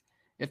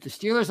 If the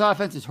Steelers'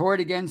 offense is horrid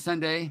again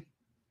Sunday,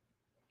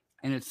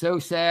 and it's so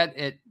sad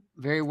it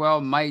very well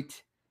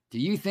might, do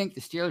you think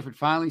the Steelers would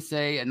finally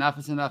say enough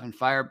is enough and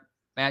fire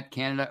Matt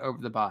Canada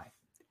over the bye?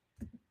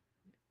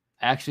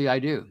 Actually, I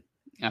do.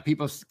 Now,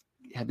 people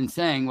have been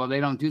saying, well, they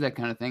don't do that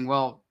kind of thing.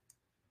 Well,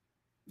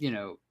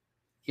 you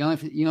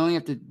only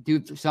have to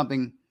do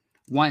something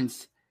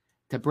once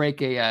to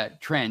break a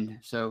trend.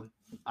 So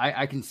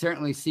I can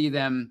certainly see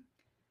them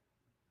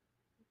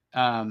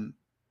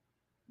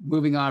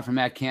moving on from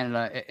Matt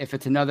Canada. If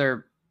it's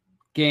another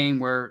game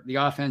where the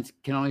offense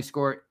can only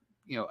score,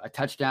 a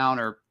touchdown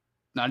or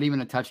not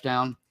even a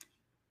touchdown,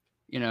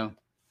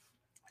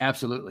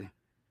 absolutely.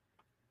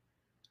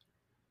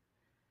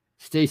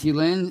 Stacy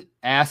Lynn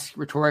asks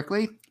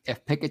rhetorically,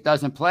 if Pickett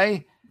doesn't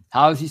play,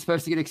 how is he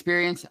supposed to get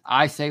experience?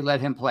 I say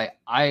let him play.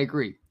 I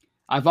agree.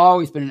 I've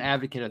always been an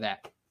advocate of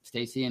that,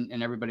 Stacy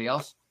and everybody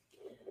else.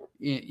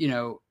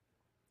 You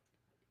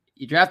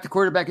draft the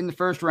quarterback in the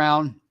first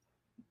round.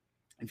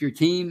 If your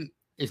team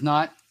is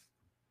not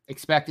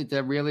expected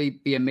to really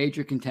be a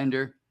major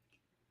contender,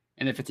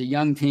 and if it's a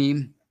young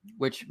team,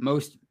 which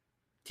most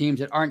teams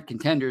that aren't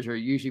contenders are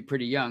usually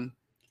pretty young,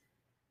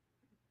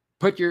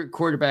 put your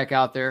quarterback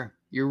out there,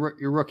 your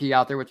rookie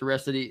out there with the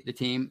rest of the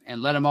team,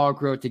 and let them all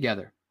grow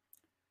together.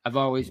 I've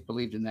always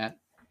believed in that.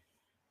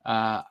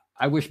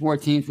 I wish more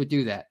teams would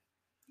do that.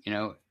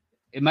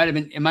 It might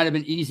have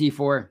been easy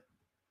for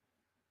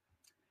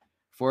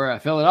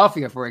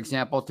Philadelphia, for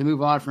example, to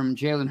move on from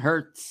Jalen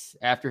Hurts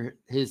after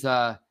his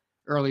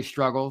early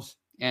struggles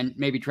and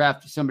maybe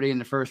draft somebody in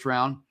the first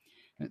round.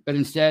 But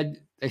instead,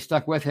 they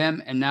stuck with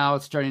him, and now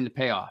it's starting to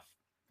pay off.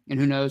 And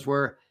who knows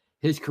where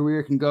his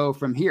career can go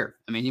from here.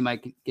 I mean, he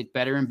might get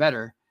better and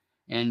better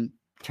and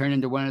turn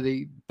into one of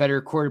the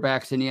better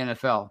quarterbacks in the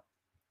NFL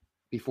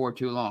before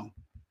too long.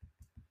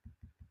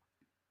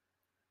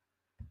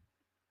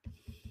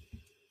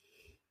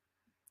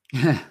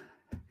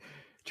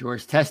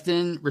 George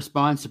Teston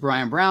responds to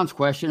Brian Brown's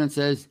question and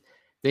says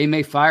they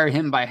may fire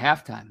him by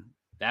halftime.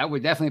 That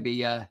would definitely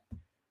be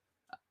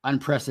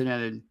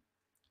unprecedented.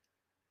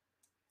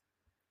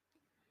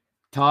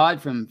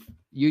 Todd from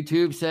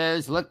YouTube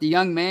says, let the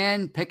young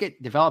man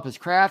Pickett develop his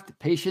craft.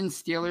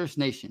 Patience, Steelers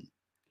Nation.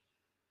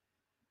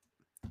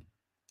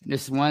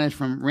 This one is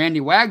from Randy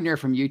Wagner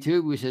from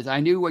YouTube, who says,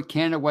 I knew what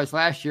Canada was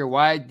last year.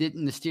 Why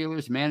didn't the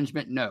Steelers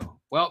management know?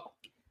 Well,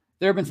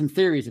 there have been some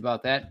theories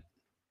about that.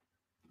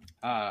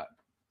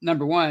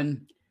 Number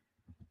one,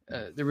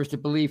 there was the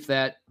belief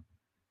that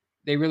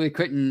they really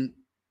couldn't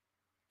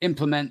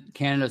implement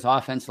Canada's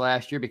offense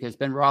last year because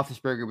Ben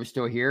Roethlisberger was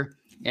still here,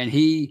 and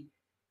he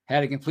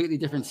had a completely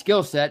different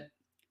skill set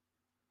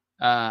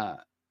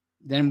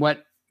than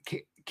what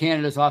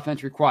Canada's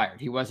offense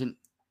required. He wasn't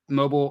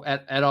mobile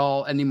at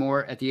all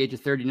anymore at the age of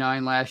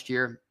 39 last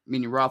year,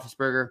 meaning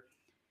Roethlisberger,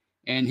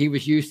 and he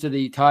was used to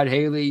the Todd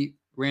Haley,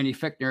 Randy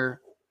Fichtner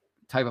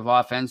type of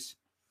offense,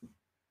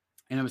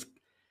 and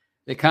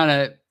they kind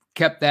of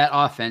kept that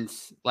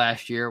offense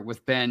last year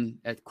with Ben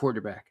at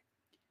quarterback.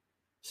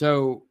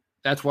 So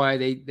that's why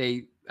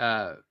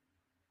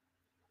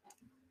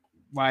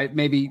why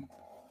maybe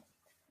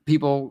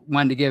people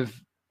wanted to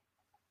give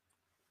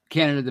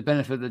Canada the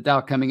benefit of the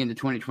doubt coming into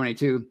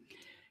 2022.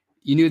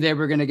 You knew they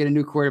were going to get a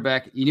new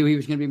quarterback. You knew he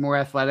was going to be more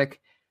athletic,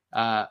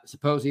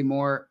 supposedly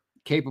more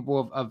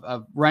capable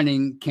of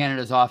running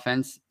Canada's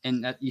offense.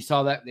 And you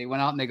saw that they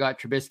went out and they got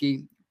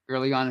Trubisky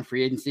early on in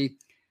free agency.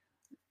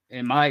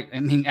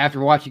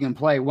 After watching him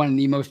play, one of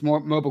the most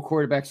mobile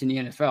quarterbacks in the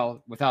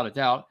NFL, without a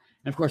doubt.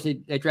 And of course,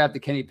 they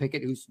drafted Kenny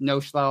Pickett, who's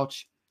no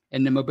slouch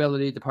in the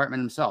mobility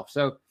department himself.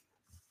 So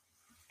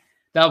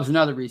that was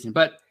another reason.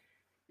 But,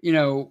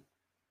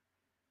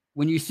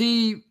 when you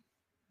see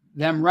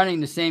them running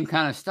the same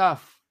kind of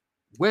stuff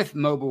with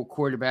mobile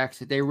quarterbacks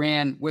that they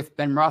ran with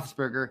Ben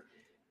Roethlisberger,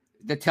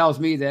 that tells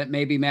me that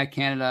maybe Matt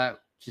Canada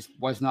just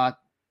was never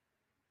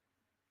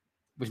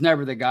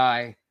the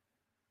guy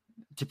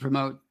to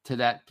promote to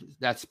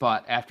that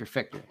spot after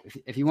Fichtner.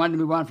 If you wanted to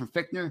move on from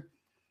Fichtner,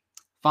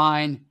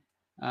 fine.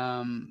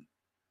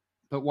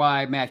 But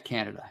why Matt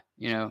Canada?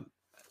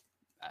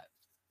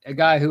 A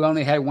guy who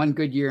only had one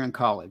good year in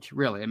college,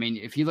 really. I mean,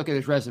 if you look at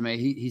his resume,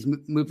 he's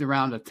moved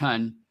around a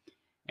ton,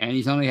 and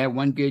he's only had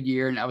one good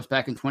year, and that was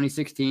back in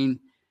 2016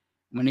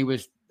 when he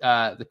was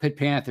the Pitt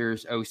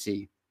Panthers OC.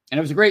 And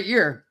it was a great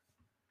year,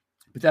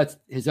 but that's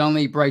his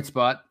only bright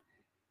spot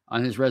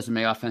on his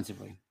resume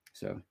offensively.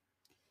 So,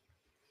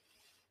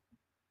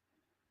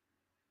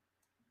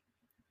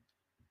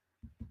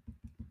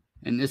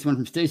 and this one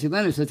from Stacy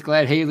Leonard says,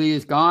 glad Haley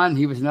is gone.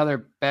 He was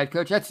another bad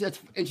coach. That's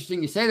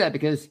interesting you say that,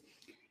 because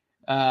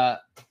there are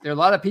a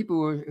lot of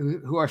people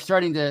who are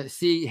starting to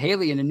see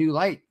Haley in a new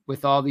light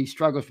with all these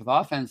struggles with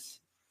offense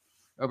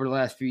over the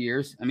last few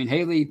years. I mean,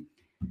 Haley,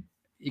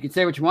 you can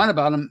say what you want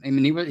about him. I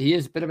mean, he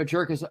is a bit of a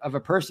jerk of a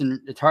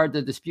person. It's hard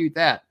to dispute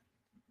that.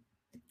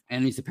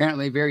 And he's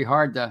apparently very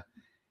hard to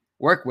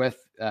work with.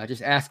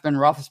 Just ask Ben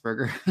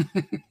Roethlisberger,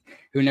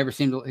 who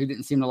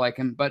didn't seem to like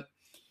him. But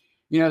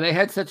they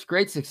had such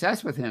great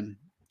success with him,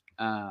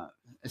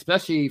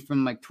 especially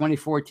from like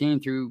 2014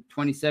 through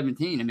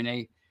 2017. I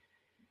mean,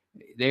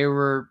 they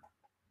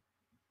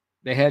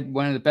had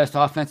one of the best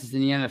offenses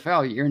in the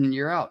NFL year in and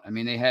year out. I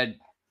mean, they had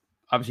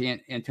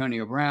obviously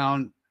Antonio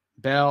Brown,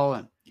 Bell,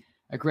 and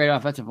a great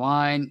offensive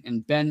line,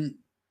 and Ben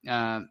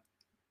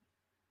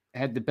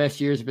had the best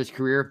years of his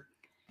career.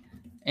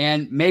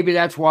 And maybe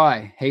that's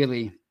why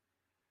Haley,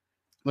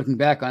 looking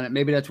back on it,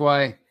 maybe that's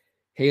why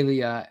Haley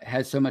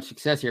had so much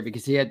success here,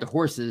 because he had the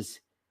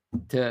horses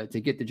to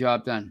get the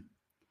job done.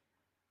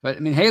 But I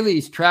mean,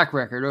 Haley's track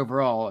record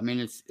overall, I mean,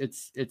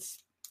 it's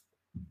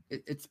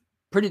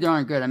pretty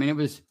darn good. I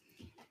mean,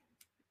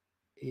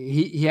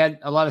 he had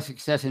a lot of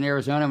success in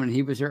Arizona when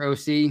he was their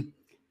OC.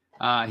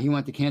 He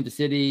went to Kansas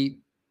City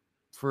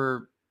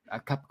for a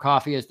cup of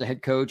coffee as the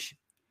head coach.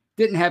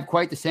 Didn't have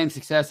quite the same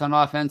success on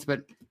offense,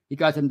 but he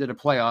got them to the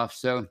playoffs.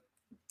 So,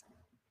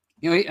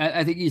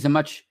 I think he's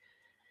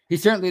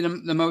certainly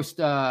the most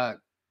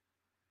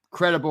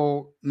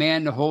credible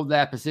man to hold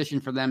that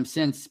position for them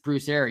since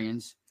Bruce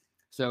Arians.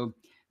 So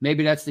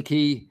maybe that's the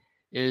key,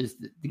 is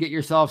to get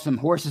yourself some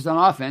horses on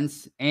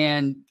offense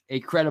and a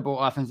credible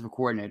offensive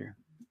coordinator.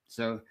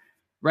 So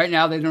right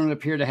now they don't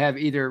appear to have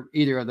either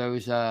of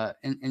those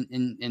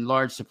in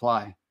large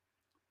supply.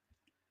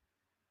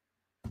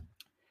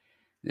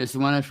 This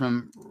one is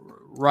from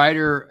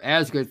Ryder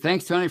Asgood.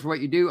 Thanks, Tony, for what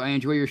you do. I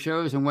enjoy your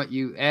shows and what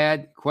you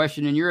add.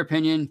 Question, in your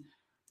opinion,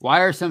 why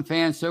are some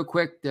fans so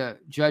quick to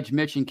judge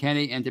Mitch and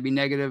Kenny and to be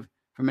negative?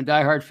 From a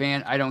diehard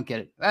fan, I don't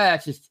get it.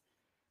 That's just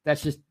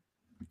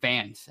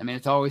fans. I mean,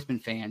 it's always been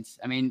fans.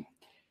 I mean,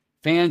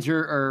 fans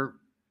are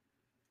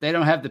they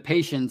don't have the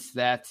patience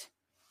that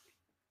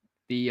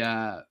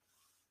a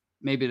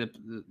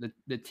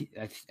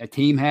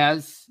team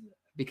has,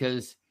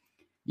 because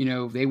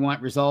they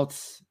want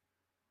results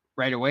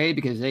right away,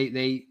 because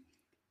they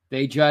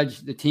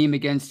judge the team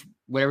against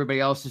what everybody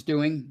else is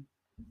doing.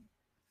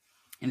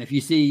 And if you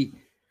see,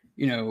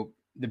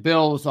 the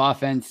Bills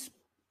offense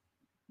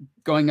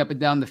going up and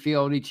down the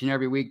field each and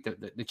every week,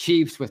 the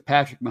Chiefs with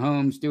Patrick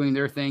Mahomes doing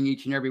their thing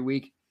each and every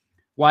week,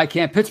 why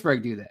can't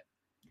Pittsburgh do that?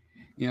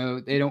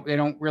 They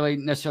don't really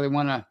necessarily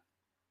want to.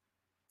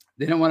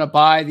 They don't want to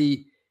buy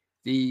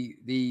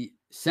the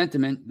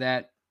sentiment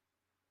that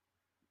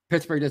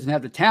Pittsburgh doesn't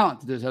have the talent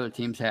that those other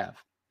teams have.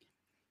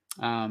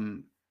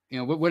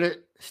 What do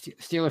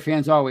Steeler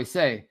fans always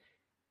say?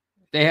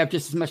 They have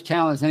just as much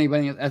talent as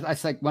anybody.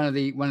 That's like one of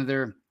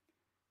their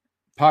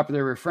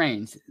popular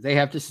refrains. They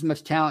have just as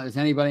much talent as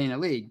anybody in the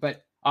league,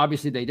 but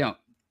obviously they don't.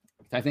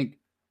 I think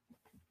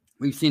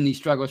we've seen these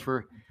struggles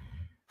for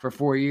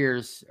 4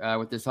 years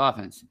with this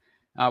offense.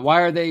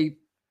 Why are they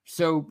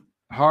so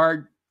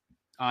hard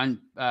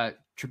on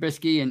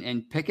Trubisky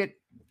and Pickett?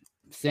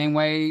 Same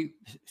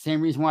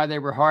reason why they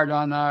were hard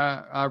on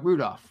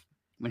Rudolph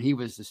when he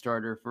was the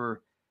starter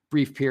for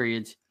brief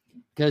periods,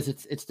 because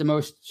it's the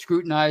most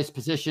scrutinized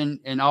position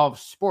in all of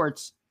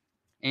sports,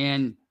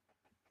 and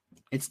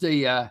it's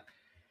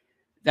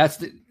that's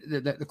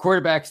the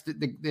quarterback's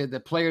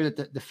the player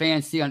that the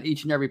fans see on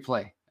each and every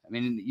play. I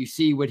mean, you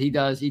see what he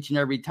does each and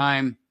every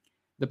time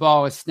the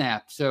ball is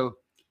snapped. So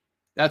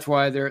that's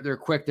why they're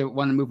quick to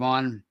want to move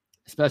on,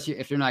 especially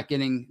if they're not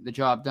getting the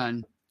job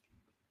done.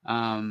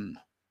 I'm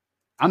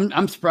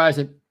surprised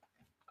that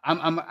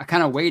I'm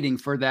kind of waiting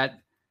for that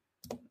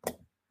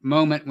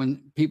moment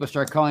when people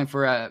start calling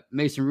for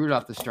Mason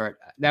Rudolph to start.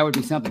 That would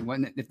be something,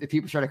 wouldn't it? If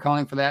people started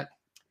calling for that,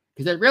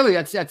 because really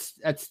that's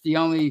the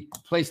only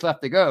place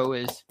left to go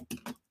is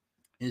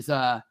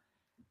why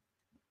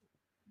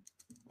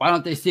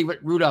don't they see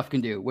what Rudolph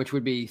can do, which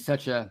would be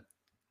such a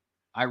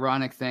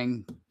ironic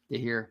thing to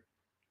hear.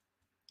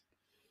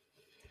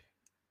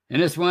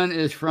 And this one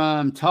is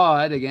from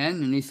Todd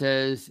again, and he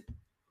says,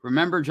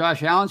 remember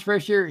Josh Allen's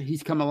first year?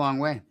 He's come a long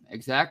way.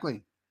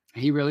 Exactly.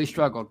 He really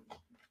struggled.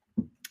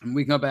 And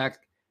we can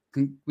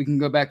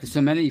go back to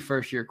so many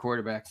first-year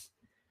quarterbacks.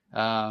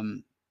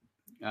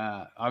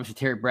 Obviously,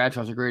 Terry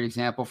Bradshaw's a great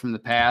example from the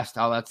past.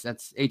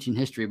 That's ancient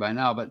history by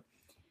now. But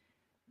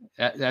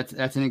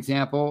That's an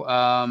example.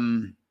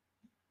 I'm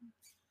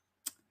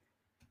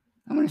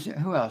going to say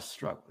who else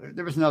struggled.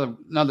 There was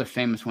another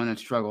famous one that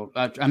struggled.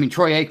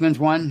 Troy Aikman's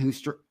one who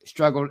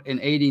struggled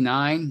in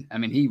 '89. I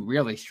mean, he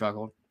really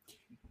struggled.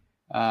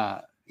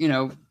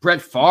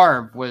 Brett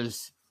Favre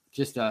was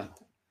just a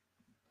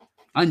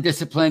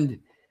undisciplined,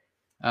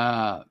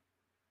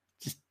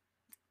 just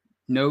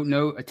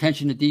no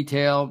attention to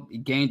detail. He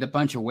gained a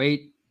bunch of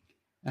weight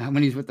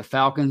when he was with the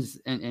Falcons,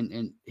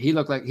 and he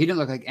didn't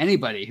look like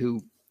anybody who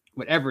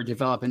would ever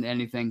develop into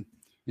anything.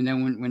 And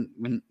then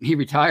when he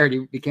retired,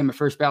 he became a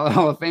first ballot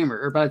Hall of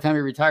Famer. Or by the time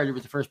he retired, he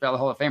was a first ballot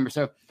Hall of Famer.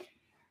 So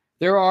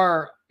there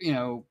are,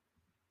 a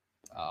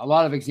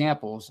lot of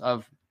examples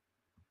of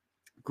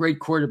great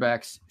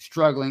quarterbacks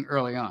struggling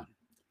early on.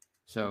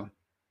 So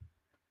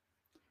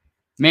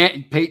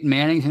Peyton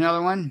Manning's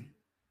another one.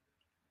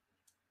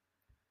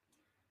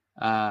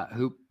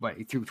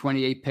 He threw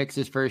 28 picks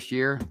his first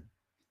year,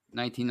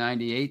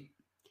 1998.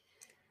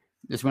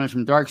 This one is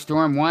from Dark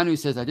Storm 1, who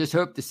says, I just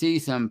hope to see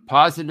some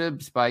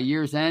positives by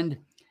year's end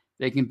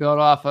they can build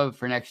off of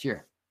for next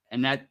year.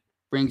 And that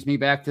brings me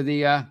back to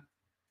the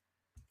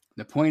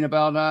point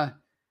about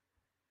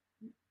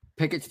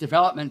Pickett's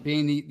development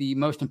being the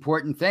most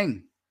important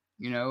thing.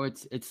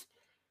 If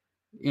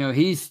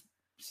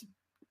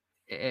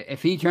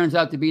he turns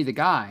out to be the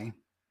guy,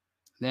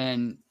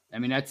 then,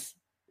 that's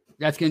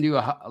going to do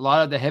a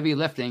lot of the heavy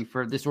lifting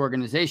for this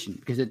organization,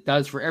 because it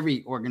does for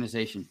every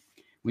organization.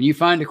 When you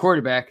find a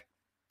quarterback,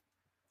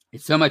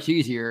 it's so much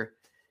easier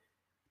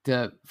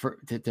to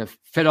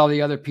fit all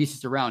the other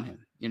pieces around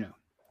him.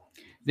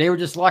 They were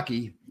just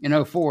lucky in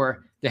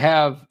 2004 to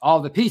have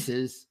all the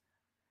pieces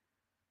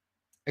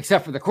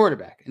except for the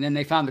quarterback. And then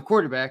they found the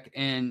quarterback,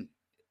 and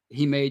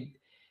he made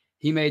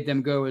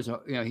them go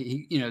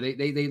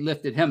they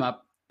lifted him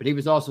up, but he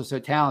was also so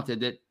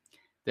talented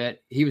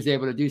that he was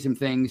able to do some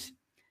things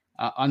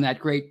on that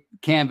great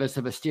canvas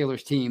of a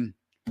Steelers team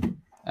in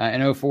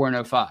 2004 and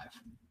 2005.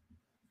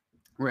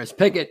 Whereas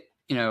Pickett,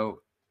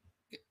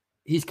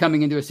 he's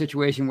coming into a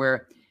situation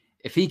where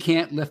if he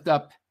can't lift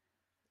up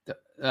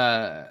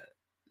the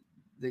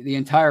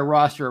entire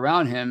roster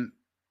around him,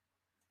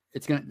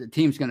 the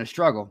team's going to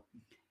struggle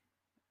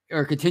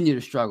or continue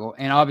to struggle.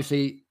 And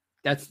obviously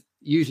that's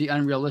usually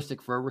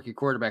unrealistic for a rookie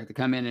quarterback to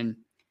come in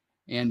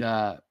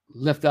and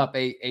lift up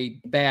a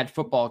bad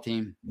football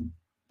team.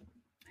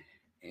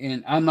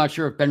 And I'm not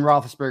sure if Ben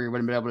Roethlisberger would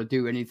have been able to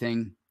do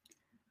anything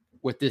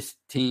with this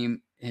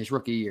team his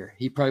rookie year.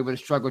 He probably would have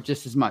struggled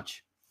just as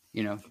much,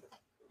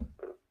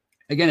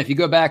 Again, if you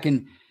go back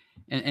and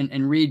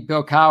read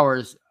Bill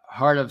Cowher's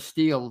Heart of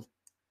Steel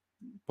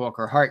book,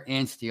 or Heart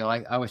and Steel,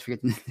 I always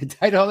forget the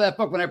title of that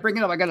book. When I bring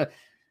it up, I gotta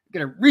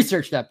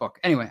research that book.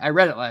 Anyway, I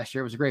read it last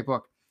year. It was a great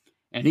book.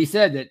 And he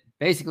said that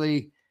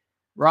basically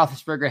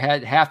Roethlisberger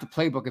had half the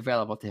playbook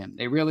available to him.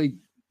 They really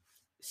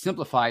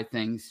simplified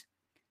things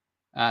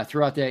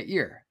throughout that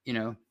year,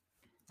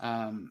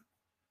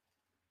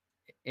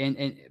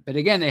 but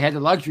again, they had the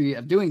luxury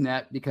of doing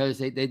that because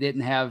they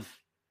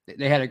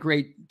had a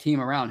great team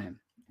around him,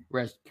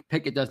 whereas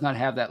Pickett does not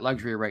have that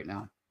luxury right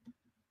now.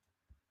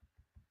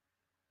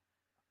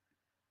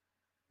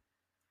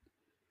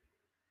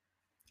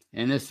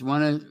 And this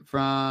one is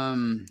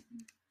from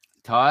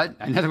Todd.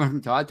 Another one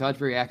from Todd. Todd's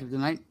very active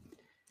tonight.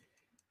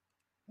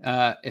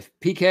 If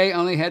PK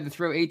only had to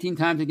throw 18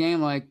 times a game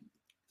like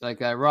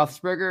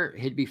Roethlisberger,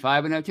 he'd be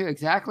 5-0 too.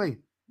 Exactly.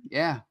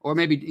 Yeah. Or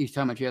maybe he's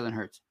talking about Jalen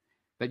Hurts.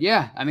 But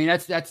yeah,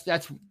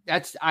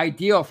 that's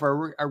ideal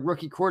for a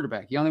rookie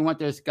quarterback. You only want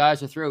those guys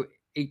to throw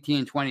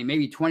 18, 20,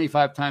 maybe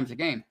 25 times a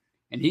game.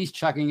 And he's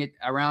chucking it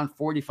around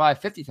 45,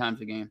 50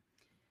 times a game.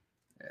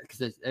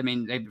 Because,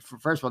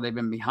 first of all, they've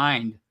been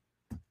behind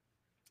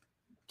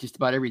just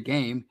about every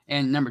game.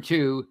 And number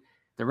two,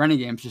 the running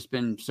game's just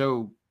been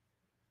so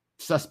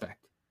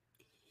suspect.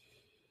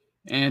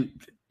 And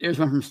there's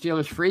one from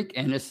Steelers Freak,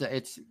 and it's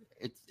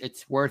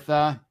worth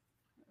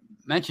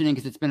mentioning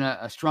because it's been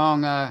a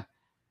strong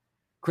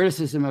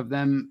criticism of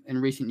them in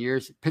recent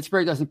years.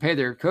 Pittsburgh doesn't pay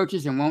their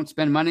coaches and won't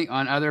spend money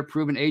on other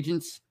proven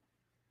agents.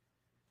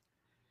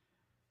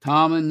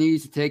 Tomlin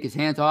needs to take his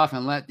hands off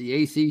and let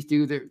the ACs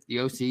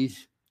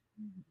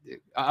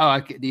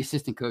the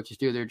assistant coaches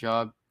do their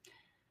job.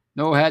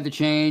 Noah had to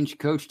change.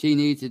 Coach T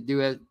needs to do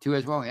it too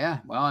as well. Yeah.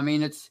 Well,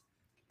 it's,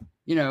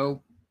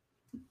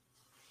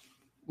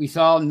 we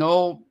saw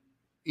Noel,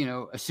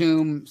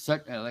 assume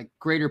such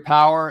greater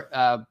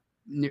power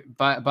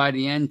by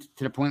the end,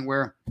 to the point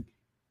where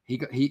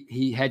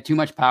he had too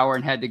much power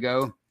and had to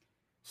go.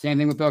 Same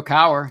thing with Bill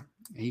Cowher.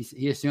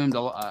 He assumed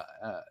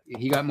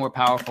he got more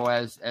powerful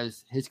as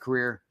his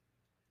career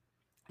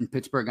in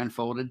Pittsburgh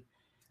unfolded.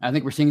 I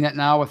think we're seeing that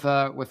now with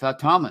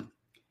Tomlin.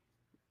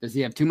 Does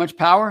he have too much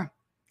power?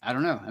 I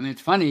don't know.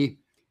 It's funny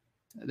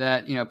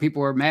that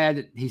people were mad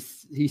that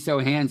he's so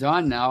hands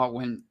on now,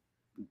 when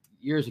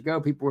years ago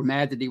people were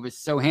mad that he was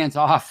so hands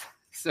off.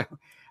 So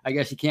I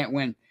guess he can't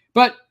win.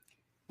 But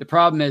the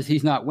problem is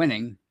he's not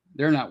winning.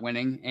 They're not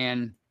winning,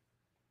 and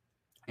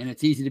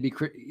it's easy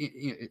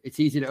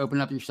to open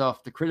up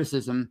yourself to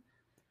criticism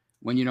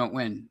when you don't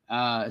win.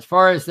 As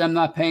far as them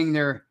not paying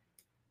their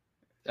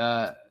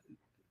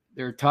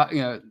top,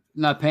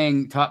 not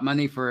paying top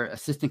money for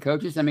assistant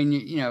coaches, I mean,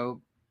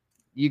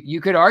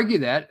 you could argue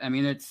that. I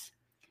mean, it's,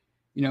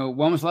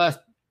 when was the last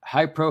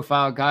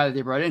high-profile guy that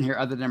they brought in here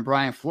other than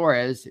Brian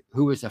Flores,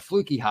 who was a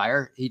fluky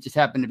hire? He just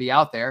happened to be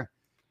out there.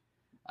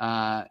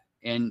 And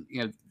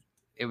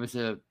it was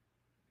a,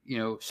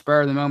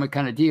 spur of the moment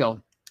kind of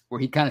deal where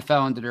he kind of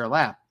fell into their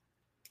lap.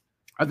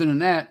 Other than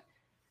that,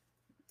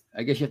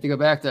 I guess you have to go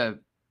back to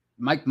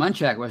Mike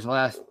Munchak was the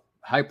last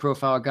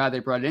high-profile guy they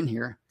brought in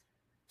here.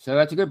 So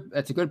that's a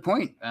good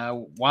point.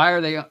 Why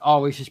are they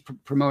always just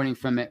promoting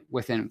from it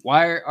within?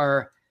 Why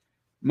are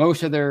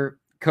most of their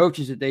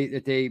coaches that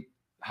they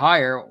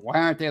hire, why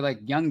aren't they like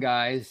young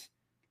guys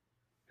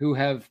who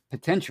have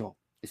potential?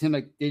 It seems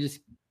like they just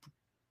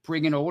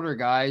bring in older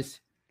guys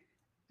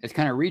as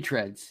kind of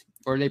retreads,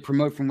 or they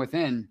promote from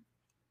within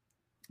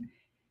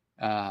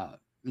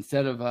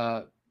instead of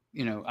I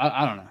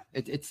don't know.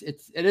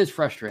 It is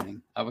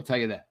frustrating. I will tell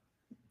you that.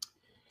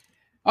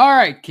 All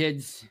right,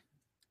 kids.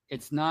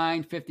 It's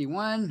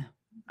 9:51.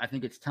 I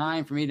think it's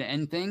time for me to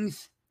end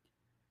things.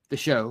 The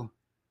show,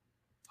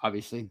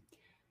 obviously.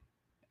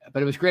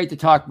 But it was great to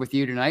talk with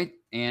you tonight.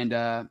 And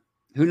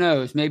who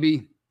knows,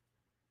 maybe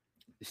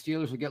the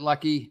Steelers will get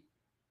lucky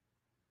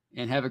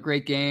and have a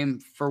great game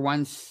for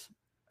once,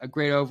 a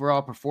great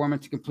overall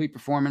performance, a complete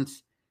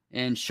performance,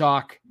 and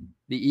shock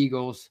the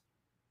Eagles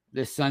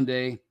this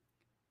Sunday.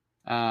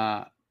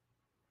 Fly,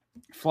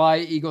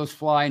 Eagles,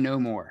 fly no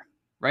more.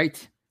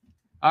 Right?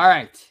 All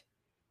right.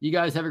 You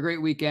guys have a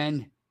great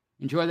weekend.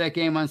 Enjoy that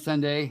game on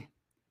Sunday.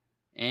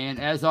 And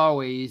as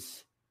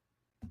always,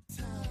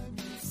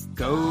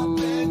 go.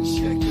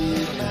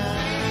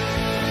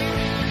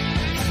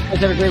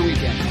 Let's have a great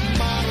weekend.